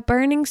 Thou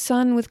burning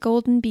sun with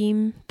golden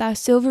beam, thou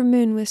silver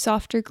moon with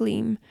softer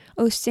gleam,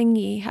 O sing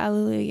ye,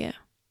 hallelujah.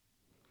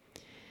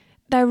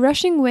 Thou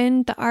rushing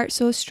wind that art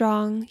so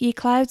strong, ye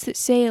clouds that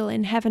sail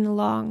in heaven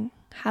along,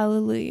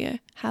 hallelujah,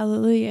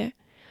 hallelujah.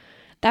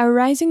 Thou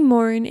rising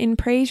morn, in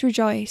praise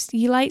rejoice,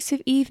 ye lights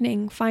of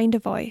evening, find a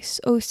voice,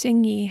 O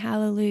sing ye,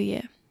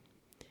 hallelujah.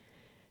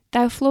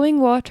 Thou flowing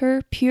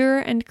water, pure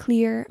and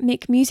clear,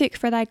 make music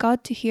for thy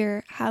God to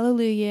hear,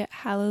 hallelujah,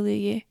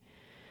 hallelujah.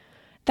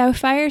 Thou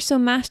fire so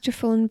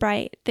masterful and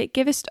bright, that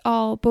givest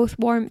all both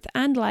warmth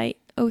and light,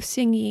 O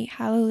sing ye,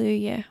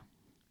 hallelujah.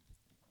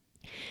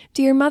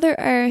 Dear Mother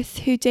Earth,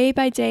 who day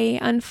by day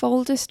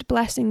unfoldest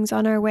blessings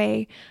on our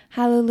way,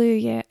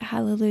 hallelujah,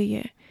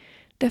 hallelujah.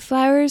 The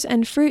flowers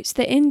and fruits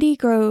that in thee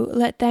grow,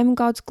 let them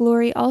God's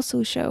glory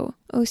also show,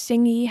 O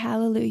sing ye,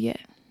 hallelujah.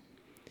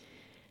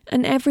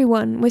 And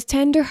everyone, with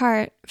tender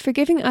heart,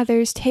 forgiving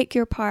others, take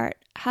your part,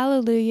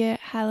 hallelujah,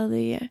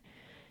 hallelujah.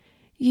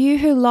 You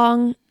who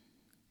long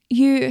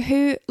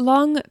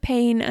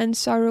pain and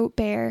sorrow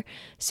bear,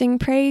 sing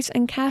praise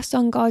and cast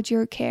on God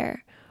your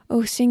care,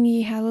 O sing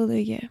ye,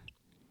 hallelujah.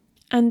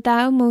 And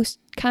thou, most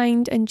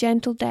kind and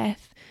gentle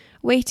death,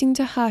 waiting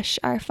to hush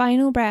our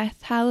final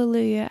breath,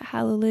 hallelujah,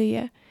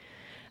 hallelujah.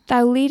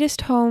 Thou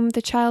leadest home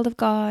the child of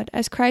God,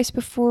 as Christ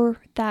before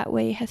that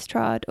way hath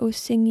trod, O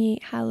sing ye,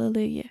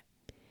 hallelujah.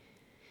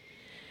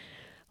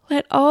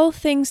 Let all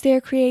things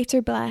their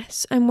Creator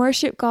bless, and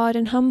worship God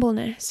in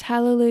humbleness,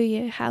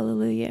 hallelujah,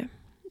 hallelujah.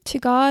 To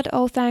God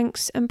all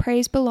thanks and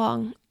praise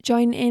belong,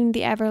 join in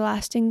the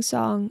everlasting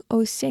song,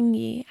 O sing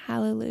ye,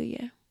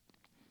 hallelujah.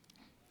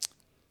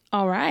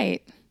 All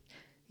right.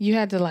 You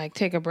had to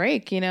take a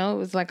break, It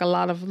was a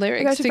lot of lyrics.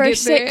 I got to get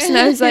verse there. 6 and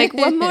I was like,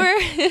 one more?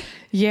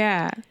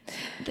 Yeah.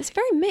 It's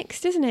very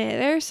mixed, isn't it?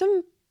 There's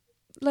some,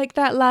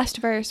 that last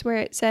verse where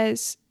it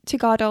says, to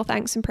God all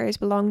thanks and praise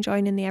belong,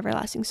 join in the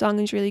everlasting song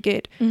is really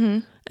good.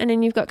 Mm-hmm. And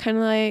then you've got kind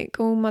of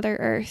oh, Mother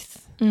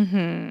Earth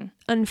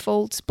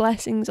unfolds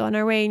blessings on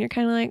our way. And you're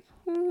kind of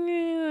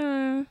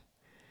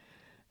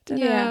don't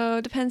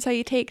know. Depends how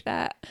you take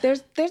that.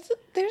 There's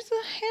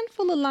a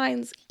handful of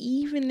lines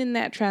even in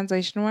that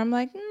translation where I'm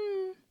like,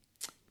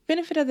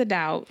 benefit of the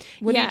doubt.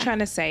 What are you trying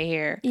to say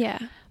here? Yeah.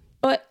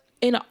 But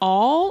in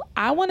all,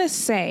 I want to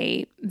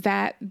say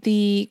that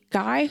the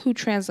guy who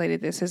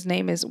translated this, his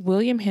name is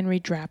William Henry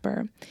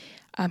Draper.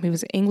 He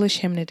was an English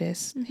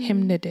hymnodist.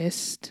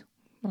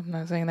 I'm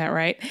not saying that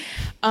right.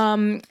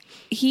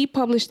 He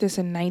published this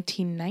in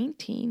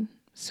 1919,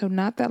 so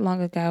not that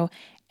long ago.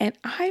 And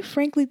I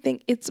frankly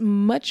think it's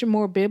much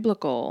more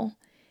biblical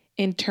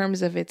in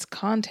terms of its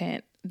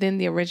content than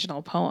the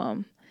original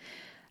poem.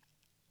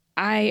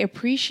 I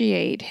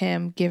appreciate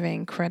him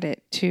giving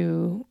credit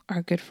to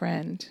our good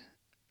friend,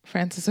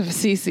 Francis of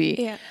Assisi.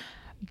 Yeah.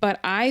 But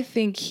I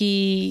think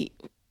he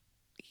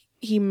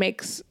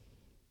makes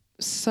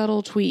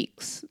subtle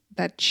tweaks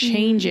that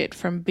change it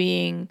from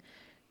being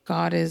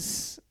God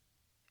is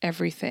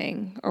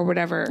everything or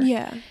whatever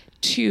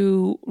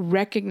to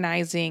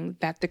recognizing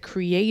that the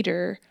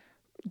creator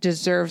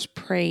deserves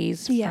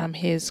praise from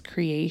his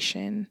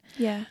creation.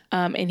 Yeah.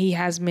 And he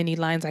has many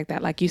lines like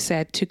that. Like you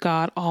said, to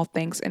God, all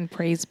thanks and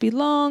praise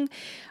belong.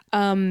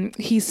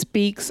 He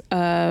speaks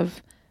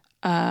of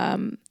all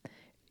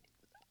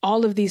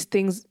of these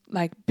things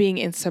like being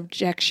in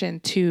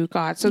subjection to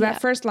God. So that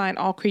first line,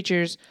 all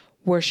creatures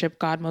worship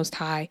God Most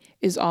High,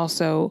 is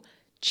also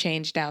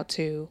changed out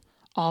to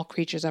all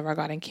creatures of our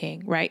God and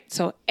King, right?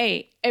 So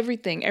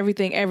everything,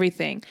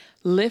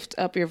 lift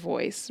up your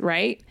voice,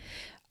 right?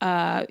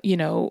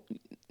 The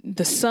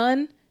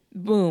sun,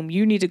 boom,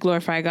 you need to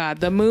glorify God.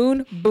 The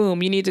moon,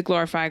 boom, you need to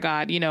glorify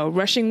God.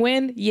 Rushing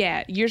wind,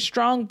 you're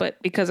strong, but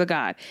because of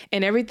God.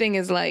 And everything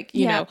is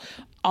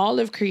all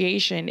of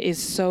creation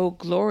is so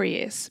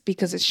glorious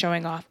because it's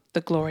showing off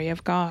the glory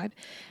of God.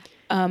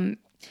 And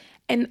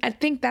I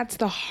think that's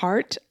the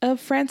heart of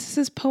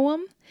Francis's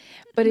poem,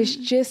 but it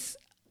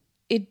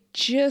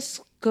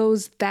just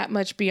goes that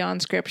much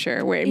beyond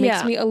scripture where it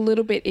makes me a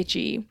little bit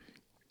itchy.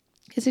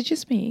 Is it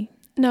just me?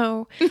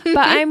 No, but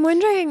I'm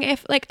wondering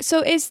if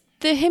so is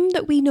the hymn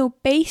that we know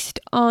based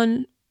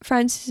on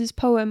Francis's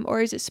poem,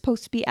 or is it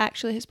supposed to be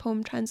actually his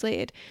poem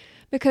translated?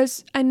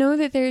 Because I know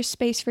that there's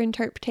space for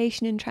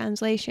interpretation in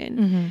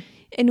translation,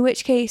 in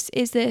which case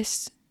is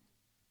this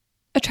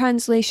a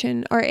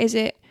translation or is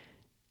it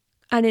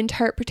an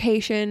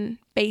interpretation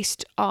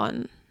based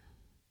on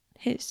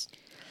his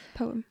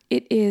poem?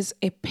 It is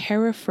a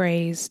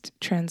paraphrased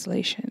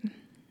translation.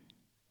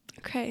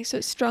 Okay, so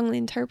it's strongly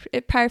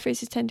interpreted.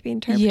 Paraphrases tend to be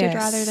interpreted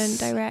rather than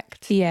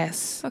direct.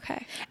 Yes.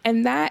 Okay.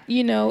 And that,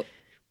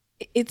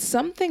 it's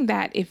something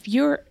that if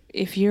you're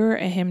if you're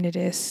a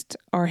hymnodist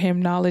or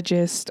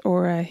hymnologist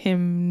or a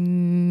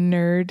hymn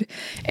nerd,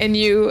 and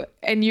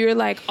you're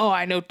like, oh,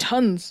 I know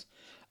tons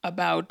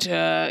about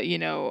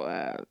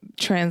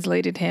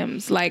translated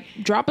hymns, like,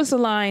 drop us a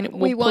line.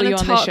 We We'll pull you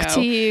on talk the show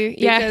to you.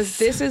 because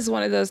this is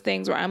one of those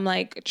things where I'm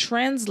like,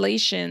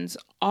 translations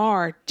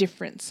are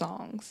different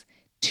songs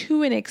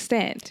to an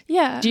extent.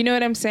 Yeah. Do you know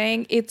what I'm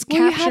saying? It's Well,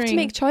 capturing. you have to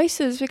make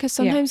choices because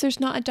sometimes there's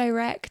not a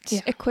direct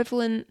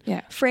equivalent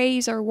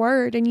phrase or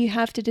word, and you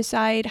have to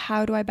decide,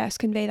 how do I best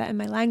convey that in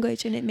my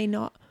language? And it may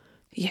not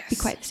be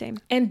quite the same.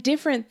 And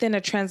different than a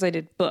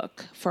translated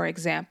book, for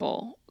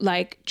example.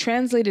 Like,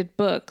 translated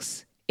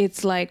books,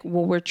 it's like,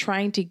 well, we're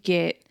trying to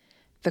get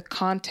the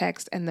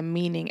context and the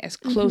meaning as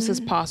close as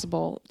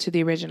possible to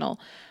the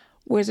original.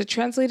 Whereas a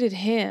translated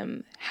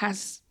hymn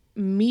has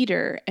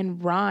meter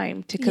and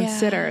rhyme to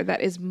consider that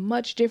is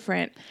much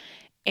different.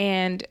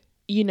 And,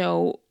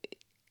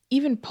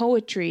 even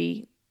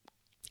poetry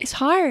It's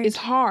hard. It's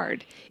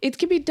hard. It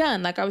can be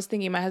done. Like, I was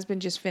thinking, my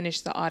husband just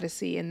finished the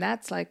Odyssey, and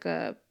that's like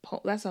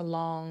that's a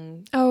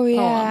long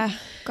poem.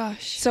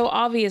 Gosh. So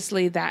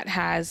obviously that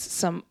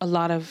has a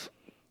lot of,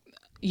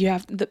 you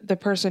have the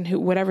person who,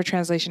 whatever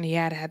translation he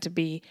had to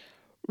be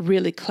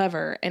really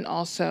clever and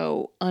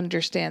also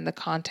understand the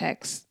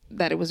context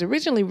that it was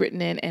originally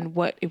written in and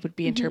what it would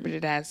be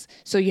interpreted as.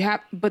 So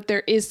but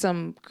there is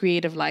some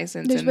creative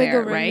license in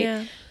there, right?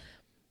 Yeah.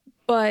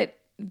 But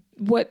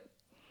what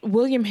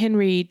William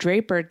Henry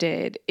Draper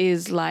did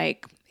is,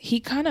 like, he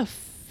kind of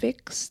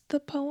fixed the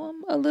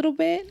poem a little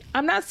bit.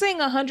 I'm not saying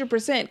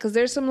 100% because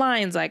there's some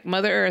lines like,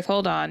 Mother Earth,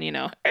 hold on,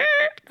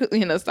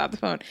 stop the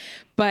phone.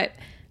 But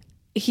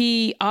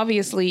he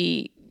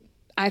obviously,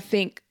 I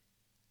think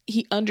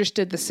he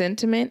understood the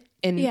sentiment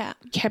and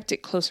kept it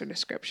closer to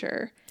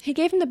scripture. He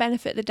gave him the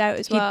benefit of the doubt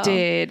as well. He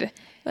did.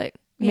 Like,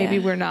 maybe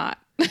we're not.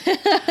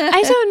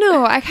 I don't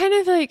know. I kind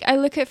of like, I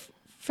look at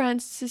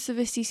Francis of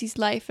Assisi's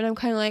life and I'm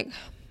kind of like,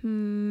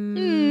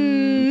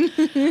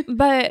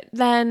 but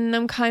then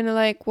I'm kind of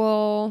like,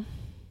 well,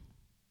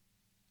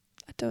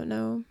 I don't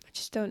know. I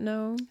just don't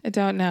know. I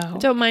don't know. I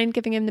don't mind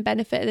giving him the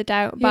benefit of the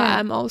doubt, but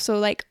I'm also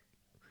like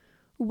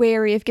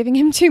wary of giving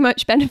him too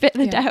much benefit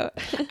of the doubt.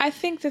 I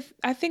think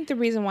the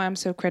reason why I'm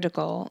so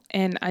critical,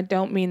 and I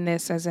don't mean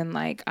this as in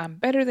like I'm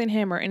better than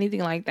him or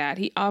anything like that.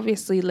 He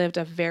obviously lived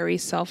a very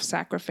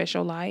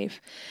self-sacrificial life.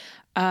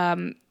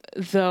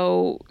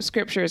 Though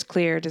scripture is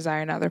clear,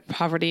 desire neither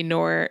poverty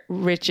nor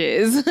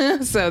riches.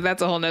 So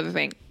that's a whole nother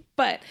thing.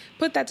 But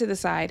put that to the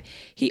side.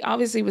 He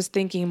obviously was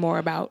thinking more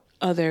about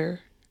others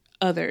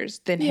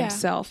than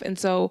himself. And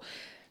so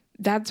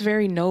that's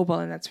very noble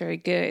and that's very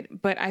good.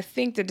 But I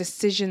think the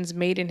decisions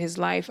made in his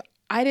life,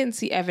 I didn't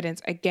see evidence.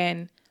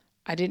 Again,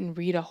 I didn't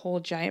read a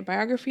whole giant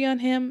biography on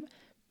him.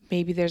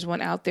 Maybe there's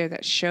one out there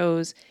that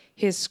shows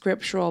his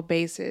scriptural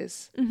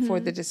basis for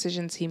the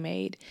decisions he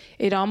made.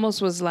 It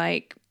almost was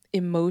like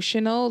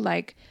emotional,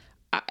 like,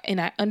 and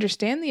I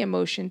understand the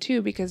emotion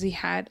too, because he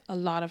had a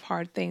lot of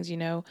hard things,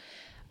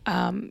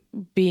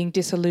 being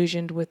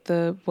disillusioned with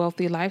the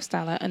wealthy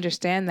lifestyle. I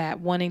understand that,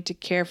 wanting to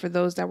care for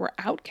those that were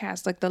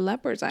outcast, like the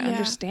lepers. I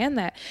understand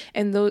that.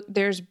 And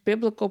there's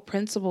biblical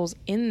principles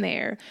in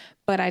there,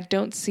 but I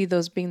don't see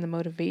those being the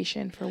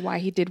motivation for why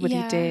he did what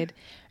he did.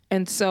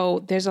 And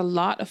so there's a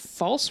lot of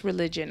false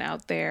religion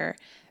out there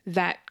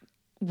that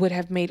would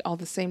have made all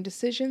the same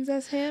decisions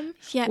as him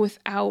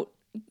without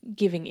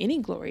giving any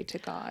glory to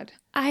God.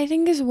 I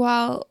think as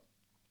well,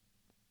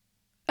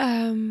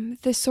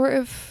 the sort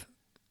of,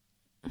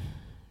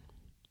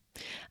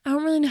 I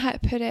don't really know how to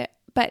put it,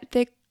 but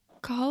the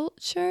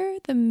culture,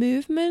 the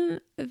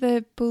movement,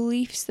 the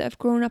beliefs that have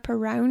grown up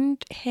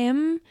around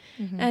him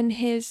and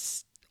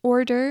his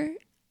order,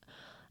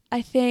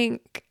 I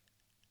think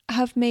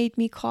have made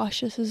me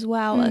cautious as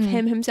well of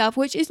him himself,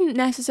 which isn't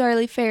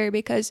necessarily fair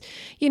because,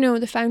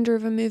 the founder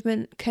of a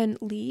movement can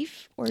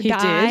leave or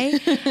die.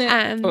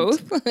 And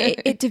both.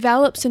 it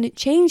develops and it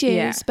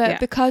changes, but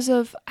because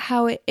of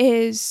how it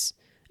is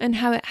and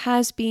how it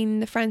has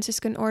been, the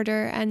Franciscan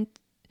order and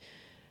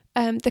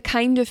the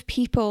kind of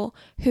people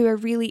who are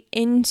really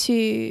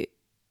into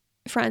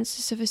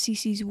Francis of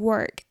Assisi's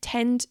work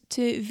tend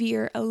to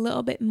veer a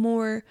little bit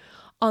more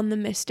on the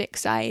mystic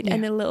side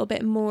and a little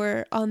bit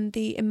more on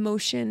the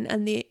emotion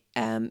and the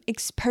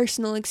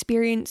personal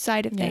experience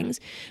side of things,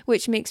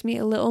 which makes me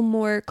a little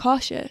more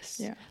cautious.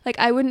 Like,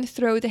 I wouldn't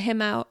throw the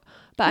hymn out,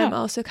 but I'm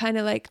also kind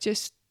of like,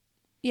 just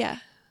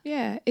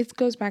it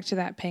goes back to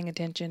that paying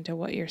attention to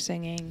what you're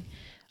singing.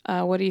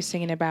 What are you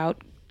singing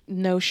about?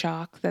 No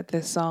shock that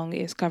this song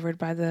is covered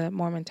by the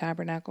Mormon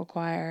Tabernacle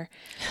Choir,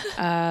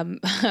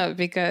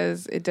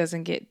 because it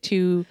doesn't get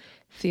too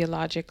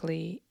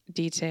theologically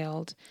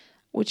detailed,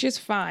 which is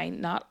fine.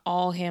 Not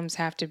all hymns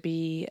have to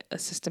be a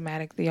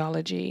systematic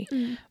theology,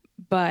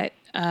 but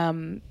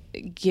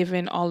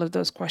given all of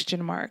those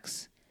question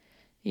marks,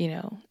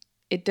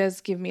 it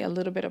does give me a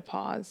little bit of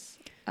pause.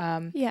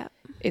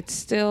 It's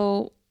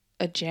still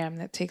a jam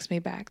that takes me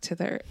back to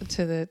the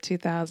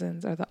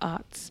 2000s or the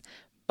aughts,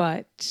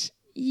 but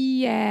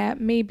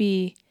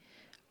maybe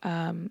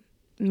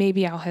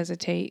I'll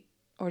hesitate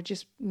or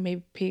just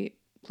maybe pay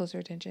closer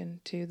attention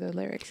to the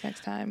lyrics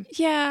next time.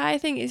 Yeah, I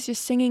think it's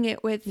just singing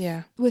it with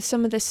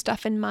some of this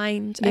stuff in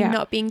mind and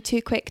not being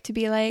too quick to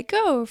be like,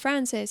 oh,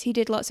 Francis, he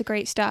did lots of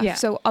great stuff,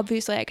 so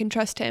obviously I can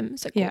trust him.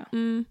 It's like,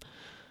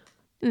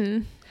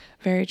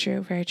 Very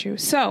true, very true.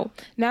 So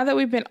now that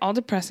we've been all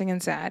depressing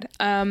and sad,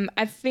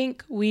 I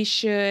think we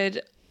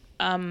should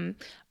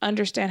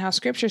understand how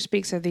Scripture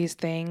speaks of these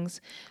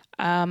things.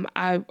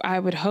 I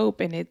would hope,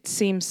 and it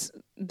seems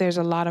there's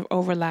a lot of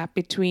overlap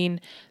between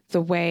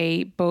the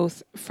way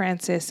both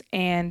Francis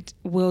and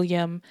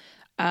William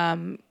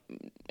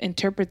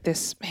interpret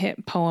this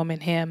poem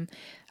and hymn.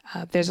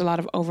 There's a lot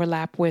of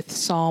overlap with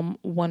Psalm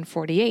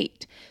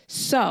 148.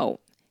 So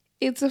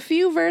it's a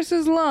few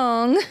verses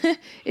long.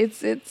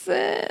 It's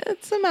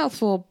a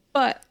mouthful,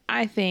 but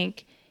I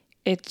think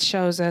it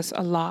shows us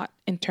a lot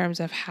in terms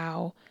of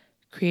how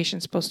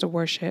creation's supposed to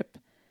worship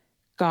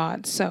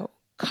God. So,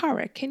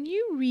 Kara, can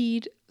you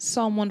read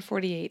Psalm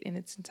 148 in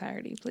its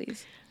entirety,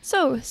 please?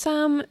 So,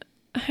 Psalm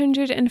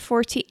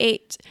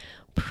 148.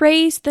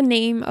 Praise the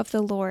name of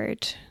the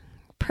Lord.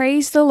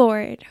 Praise the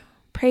Lord.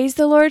 Praise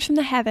the Lord from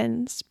the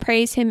heavens.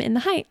 Praise him in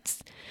the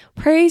heights.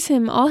 Praise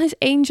him, all his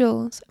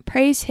angels.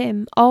 Praise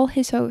him, all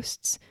his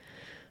hosts.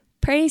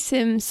 Praise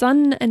him,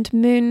 sun and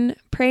moon.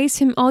 Praise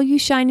him, all you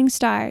shining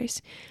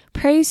stars.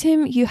 Praise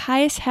him, you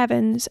highest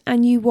heavens,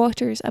 and you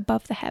waters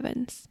above the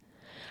heavens.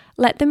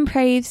 Let them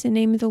praise the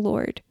name of the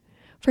Lord.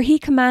 For he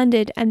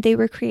commanded, and they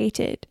were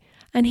created,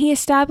 and he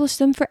established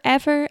them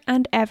forever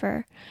and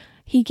ever.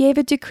 He gave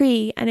a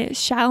decree, and it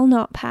shall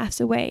not pass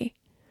away.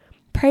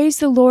 Praise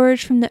the Lord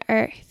from the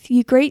earth,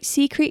 you great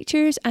sea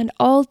creatures and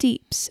all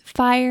deeps,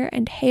 fire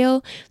and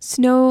hail,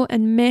 snow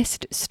and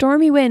mist,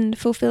 stormy wind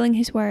fulfilling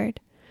his word.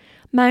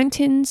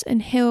 Mountains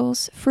and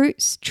hills,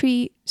 fruit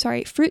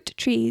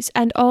trees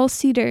and all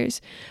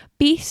cedars,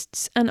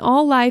 beasts and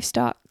all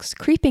livestock,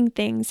 creeping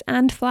things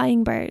and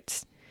flying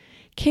birds.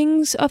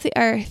 Kings of the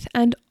earth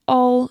and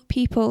all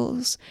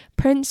peoples,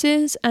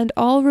 princes and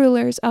all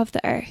rulers of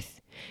the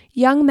earth,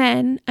 young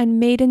men and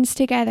maidens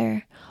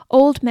together,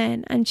 old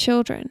men and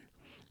children.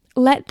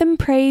 Let them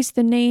praise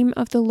the name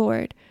of the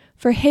Lord,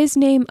 for his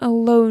name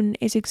alone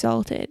is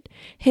exalted.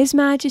 His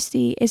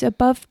majesty is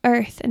above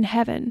earth and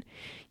heaven.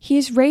 He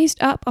has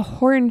raised up a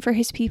horn for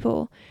his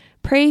people.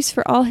 Praise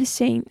for all his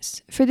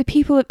saints, for the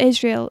people of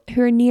Israel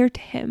who are near to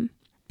him.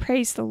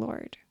 Praise the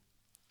Lord.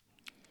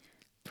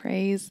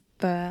 Praise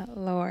the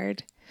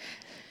Lord.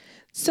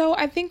 So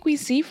I think we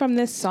see from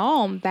this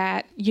psalm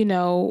that,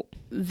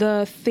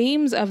 the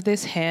themes of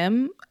this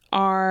hymn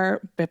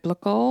are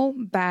biblical,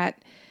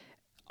 that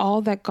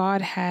all that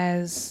God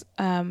has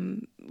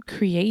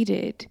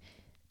created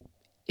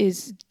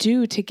is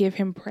due to give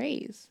him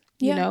praise,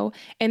 and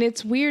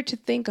it's weird to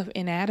think of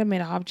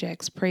inanimate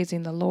objects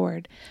praising the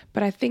Lord,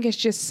 but I think it's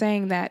just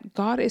saying that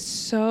God is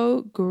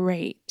so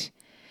great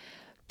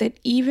that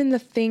even the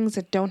things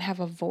that don't have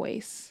a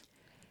voice.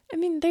 I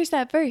mean, there's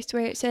that verse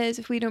where it says,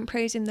 if we don't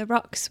praise him, the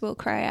rocks will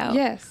cry out.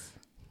 Yes.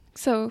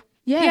 So,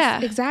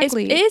 yes,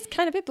 exactly. It is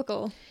kind of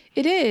biblical.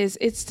 It is.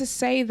 It's to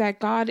say that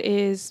God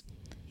is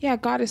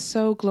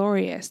so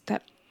glorious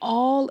that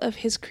all of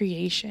his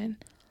creation,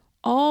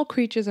 all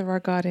creatures of our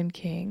God and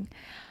King,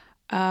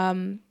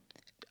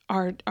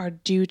 are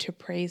due to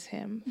praise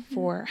him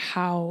for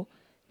how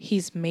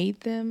he's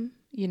made them.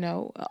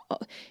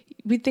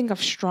 We think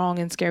of strong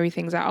and scary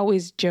things. I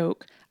always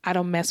joke, I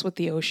don't mess with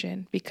the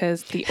ocean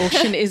because the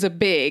ocean is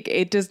big.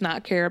 It does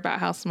not care about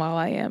how small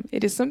I am.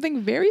 It is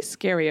something very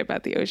scary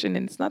about the ocean,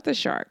 and it's not the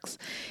sharks.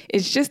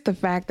 It's just the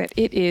fact that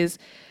it is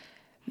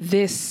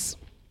this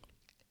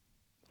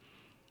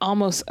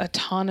almost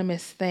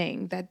autonomous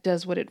thing that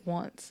does what it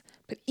wants.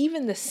 But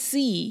even the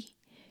sea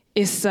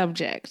is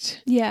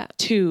subject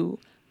to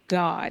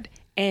God.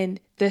 And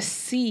the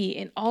sea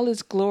in all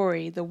its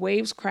glory, the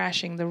waves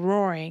crashing, the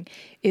roaring,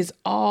 is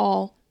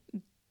all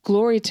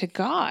glory to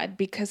God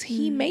because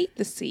he made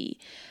the sea.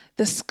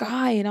 The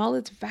sky in all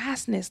its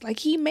vastness, like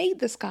he made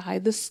the sky,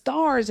 the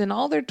stars and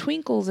all their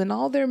twinkles and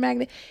all their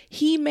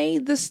he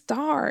made the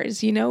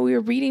stars. We were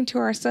reading to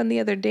our son the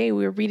other day,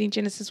 we were reading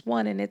Genesis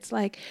 1, and it's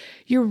like,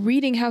 you're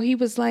reading how he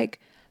was like,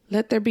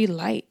 let there be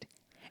light.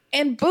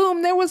 And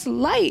boom, there was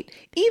light.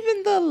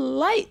 Even the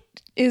light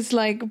is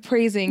like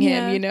praising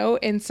him,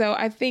 And so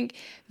I think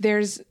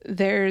there's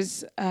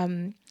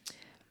a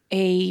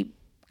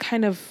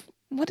kind of,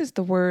 what is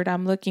the word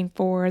I'm looking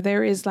for?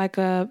 There is like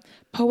a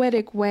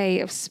poetic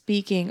way of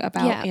speaking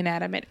about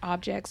inanimate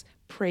objects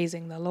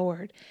praising the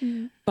Lord.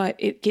 But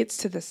it gets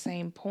to the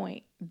same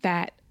point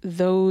that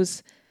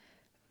those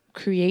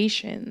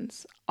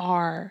creations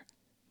are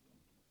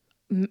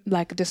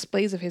like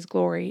displays of his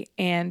glory,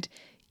 and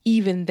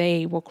even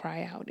they will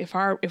cry out.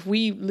 If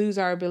we lose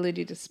our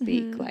ability to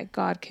speak, like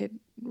God could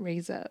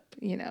raise up,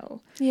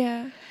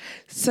 Yeah.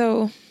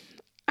 So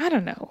I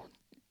don't know.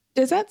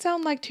 Does that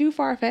sound like too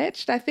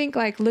far-fetched? I think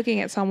like looking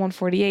at Psalm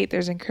 148,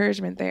 there's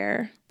encouragement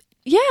there.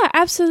 Yeah,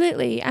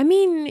 absolutely. I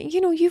mean,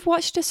 you've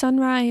watched a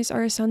sunrise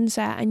or a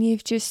sunset and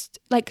you've just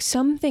like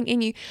something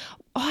in you.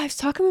 I was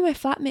talking with my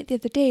flatmate the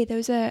other day. There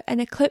was an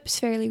eclipse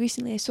fairly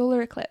recently, a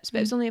solar eclipse, but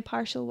it was only a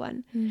partial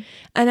one.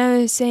 And I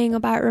was saying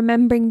about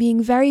remembering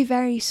being very,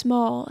 very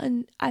small.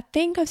 And I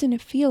think I was in a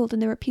field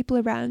and there were people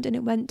around and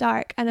it went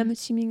dark. And I'm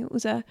assuming it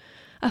was a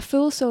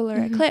full solar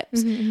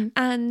eclipse.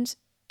 And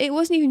it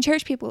wasn't even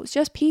church people. It was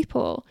just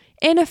people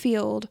in a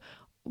field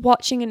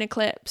watching an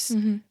eclipse.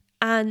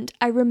 And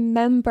I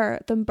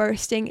remember them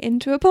bursting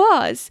into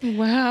applause.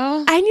 Wow.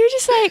 And you're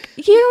just like,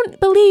 you don't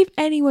believe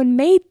anyone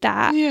made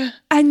that. Yeah.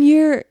 And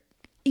you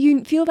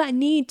feel that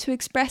need to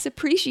express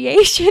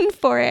appreciation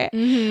for it.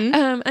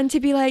 And to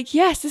be like,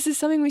 yes, this is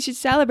something we should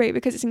celebrate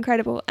because it's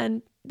incredible.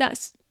 And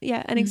that's,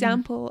 an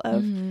example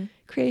of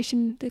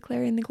creation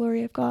declaring the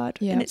glory of God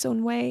in its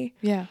own way.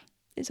 Yeah.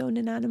 Its own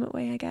inanimate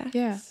way, I guess.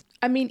 Yeah.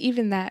 I mean,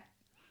 even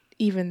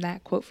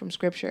that quote from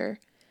scripture,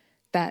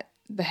 that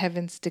the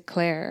heavens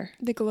declare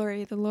the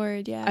glory of the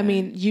Lord. Yeah. I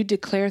mean, you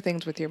declare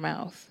things with your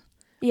mouth.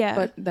 Yeah.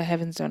 But the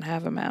heavens don't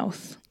have a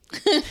mouth.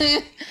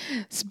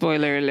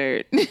 Spoiler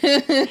alert.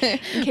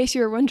 In case you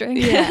were wondering.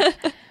 Yeah.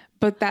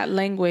 But that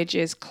language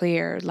is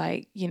clear.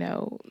 Like,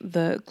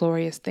 the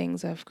glorious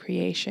things of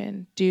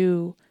creation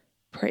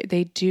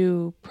they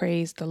do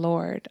praise the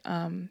Lord.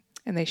 And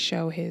they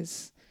show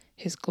his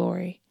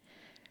glory.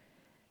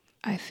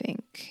 I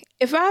think.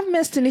 If I've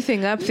messed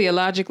anything up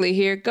theologically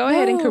here, go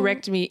ahead and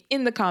correct me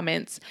in the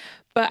comments.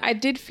 But I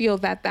did feel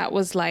that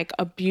was like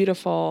a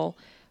beautiful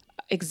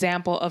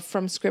example of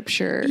from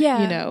scripture.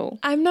 Yeah.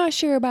 I'm not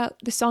sure about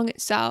the song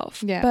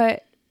itself. Yeah.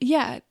 But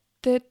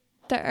the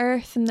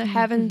earth and the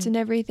heavens and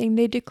everything,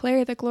 they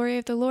declare the glory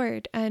of the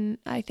Lord. And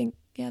I think,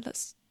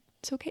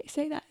 it's okay to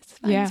say that. It's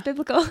fine. It's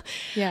biblical.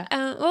 Yeah.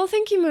 Well,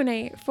 thank you,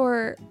 Monet,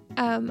 for...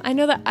 I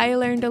know that I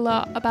learned a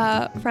lot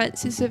about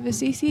Francis of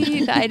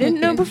Assisi that I didn't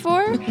know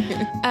before.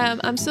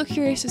 I'm still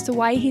curious as to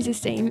why he's a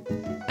saint.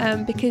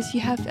 Because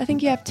I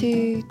think you have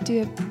to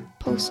do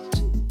a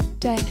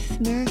post-death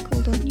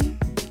miracle, don't you?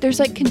 There's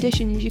like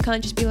conditions. You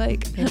can't just be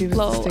like,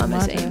 lol, I'm a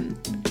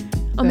saint.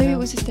 Or maybe it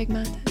was a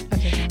stigmata.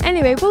 Okay.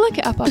 Anyway, we'll look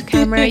it up off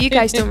camera. You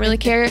guys don't really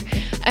care.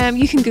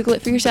 You can Google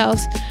it for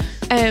yourselves.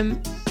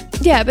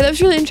 But that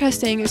was really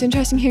interesting. It was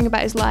interesting hearing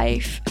about his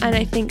life, and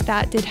I think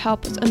that did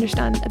help us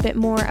understand a bit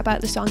more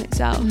about the song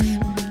itself.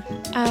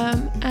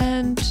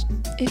 And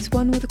it's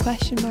one with a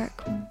question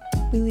mark.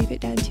 We leave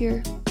it down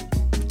to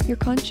your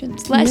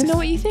conscience. Let us know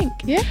what you think.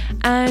 Yeah.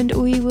 And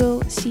we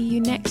will see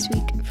you next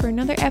week for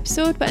another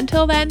episode. But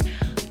until then,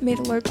 may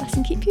the Lord bless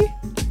and keep you.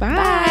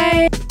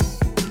 Bye.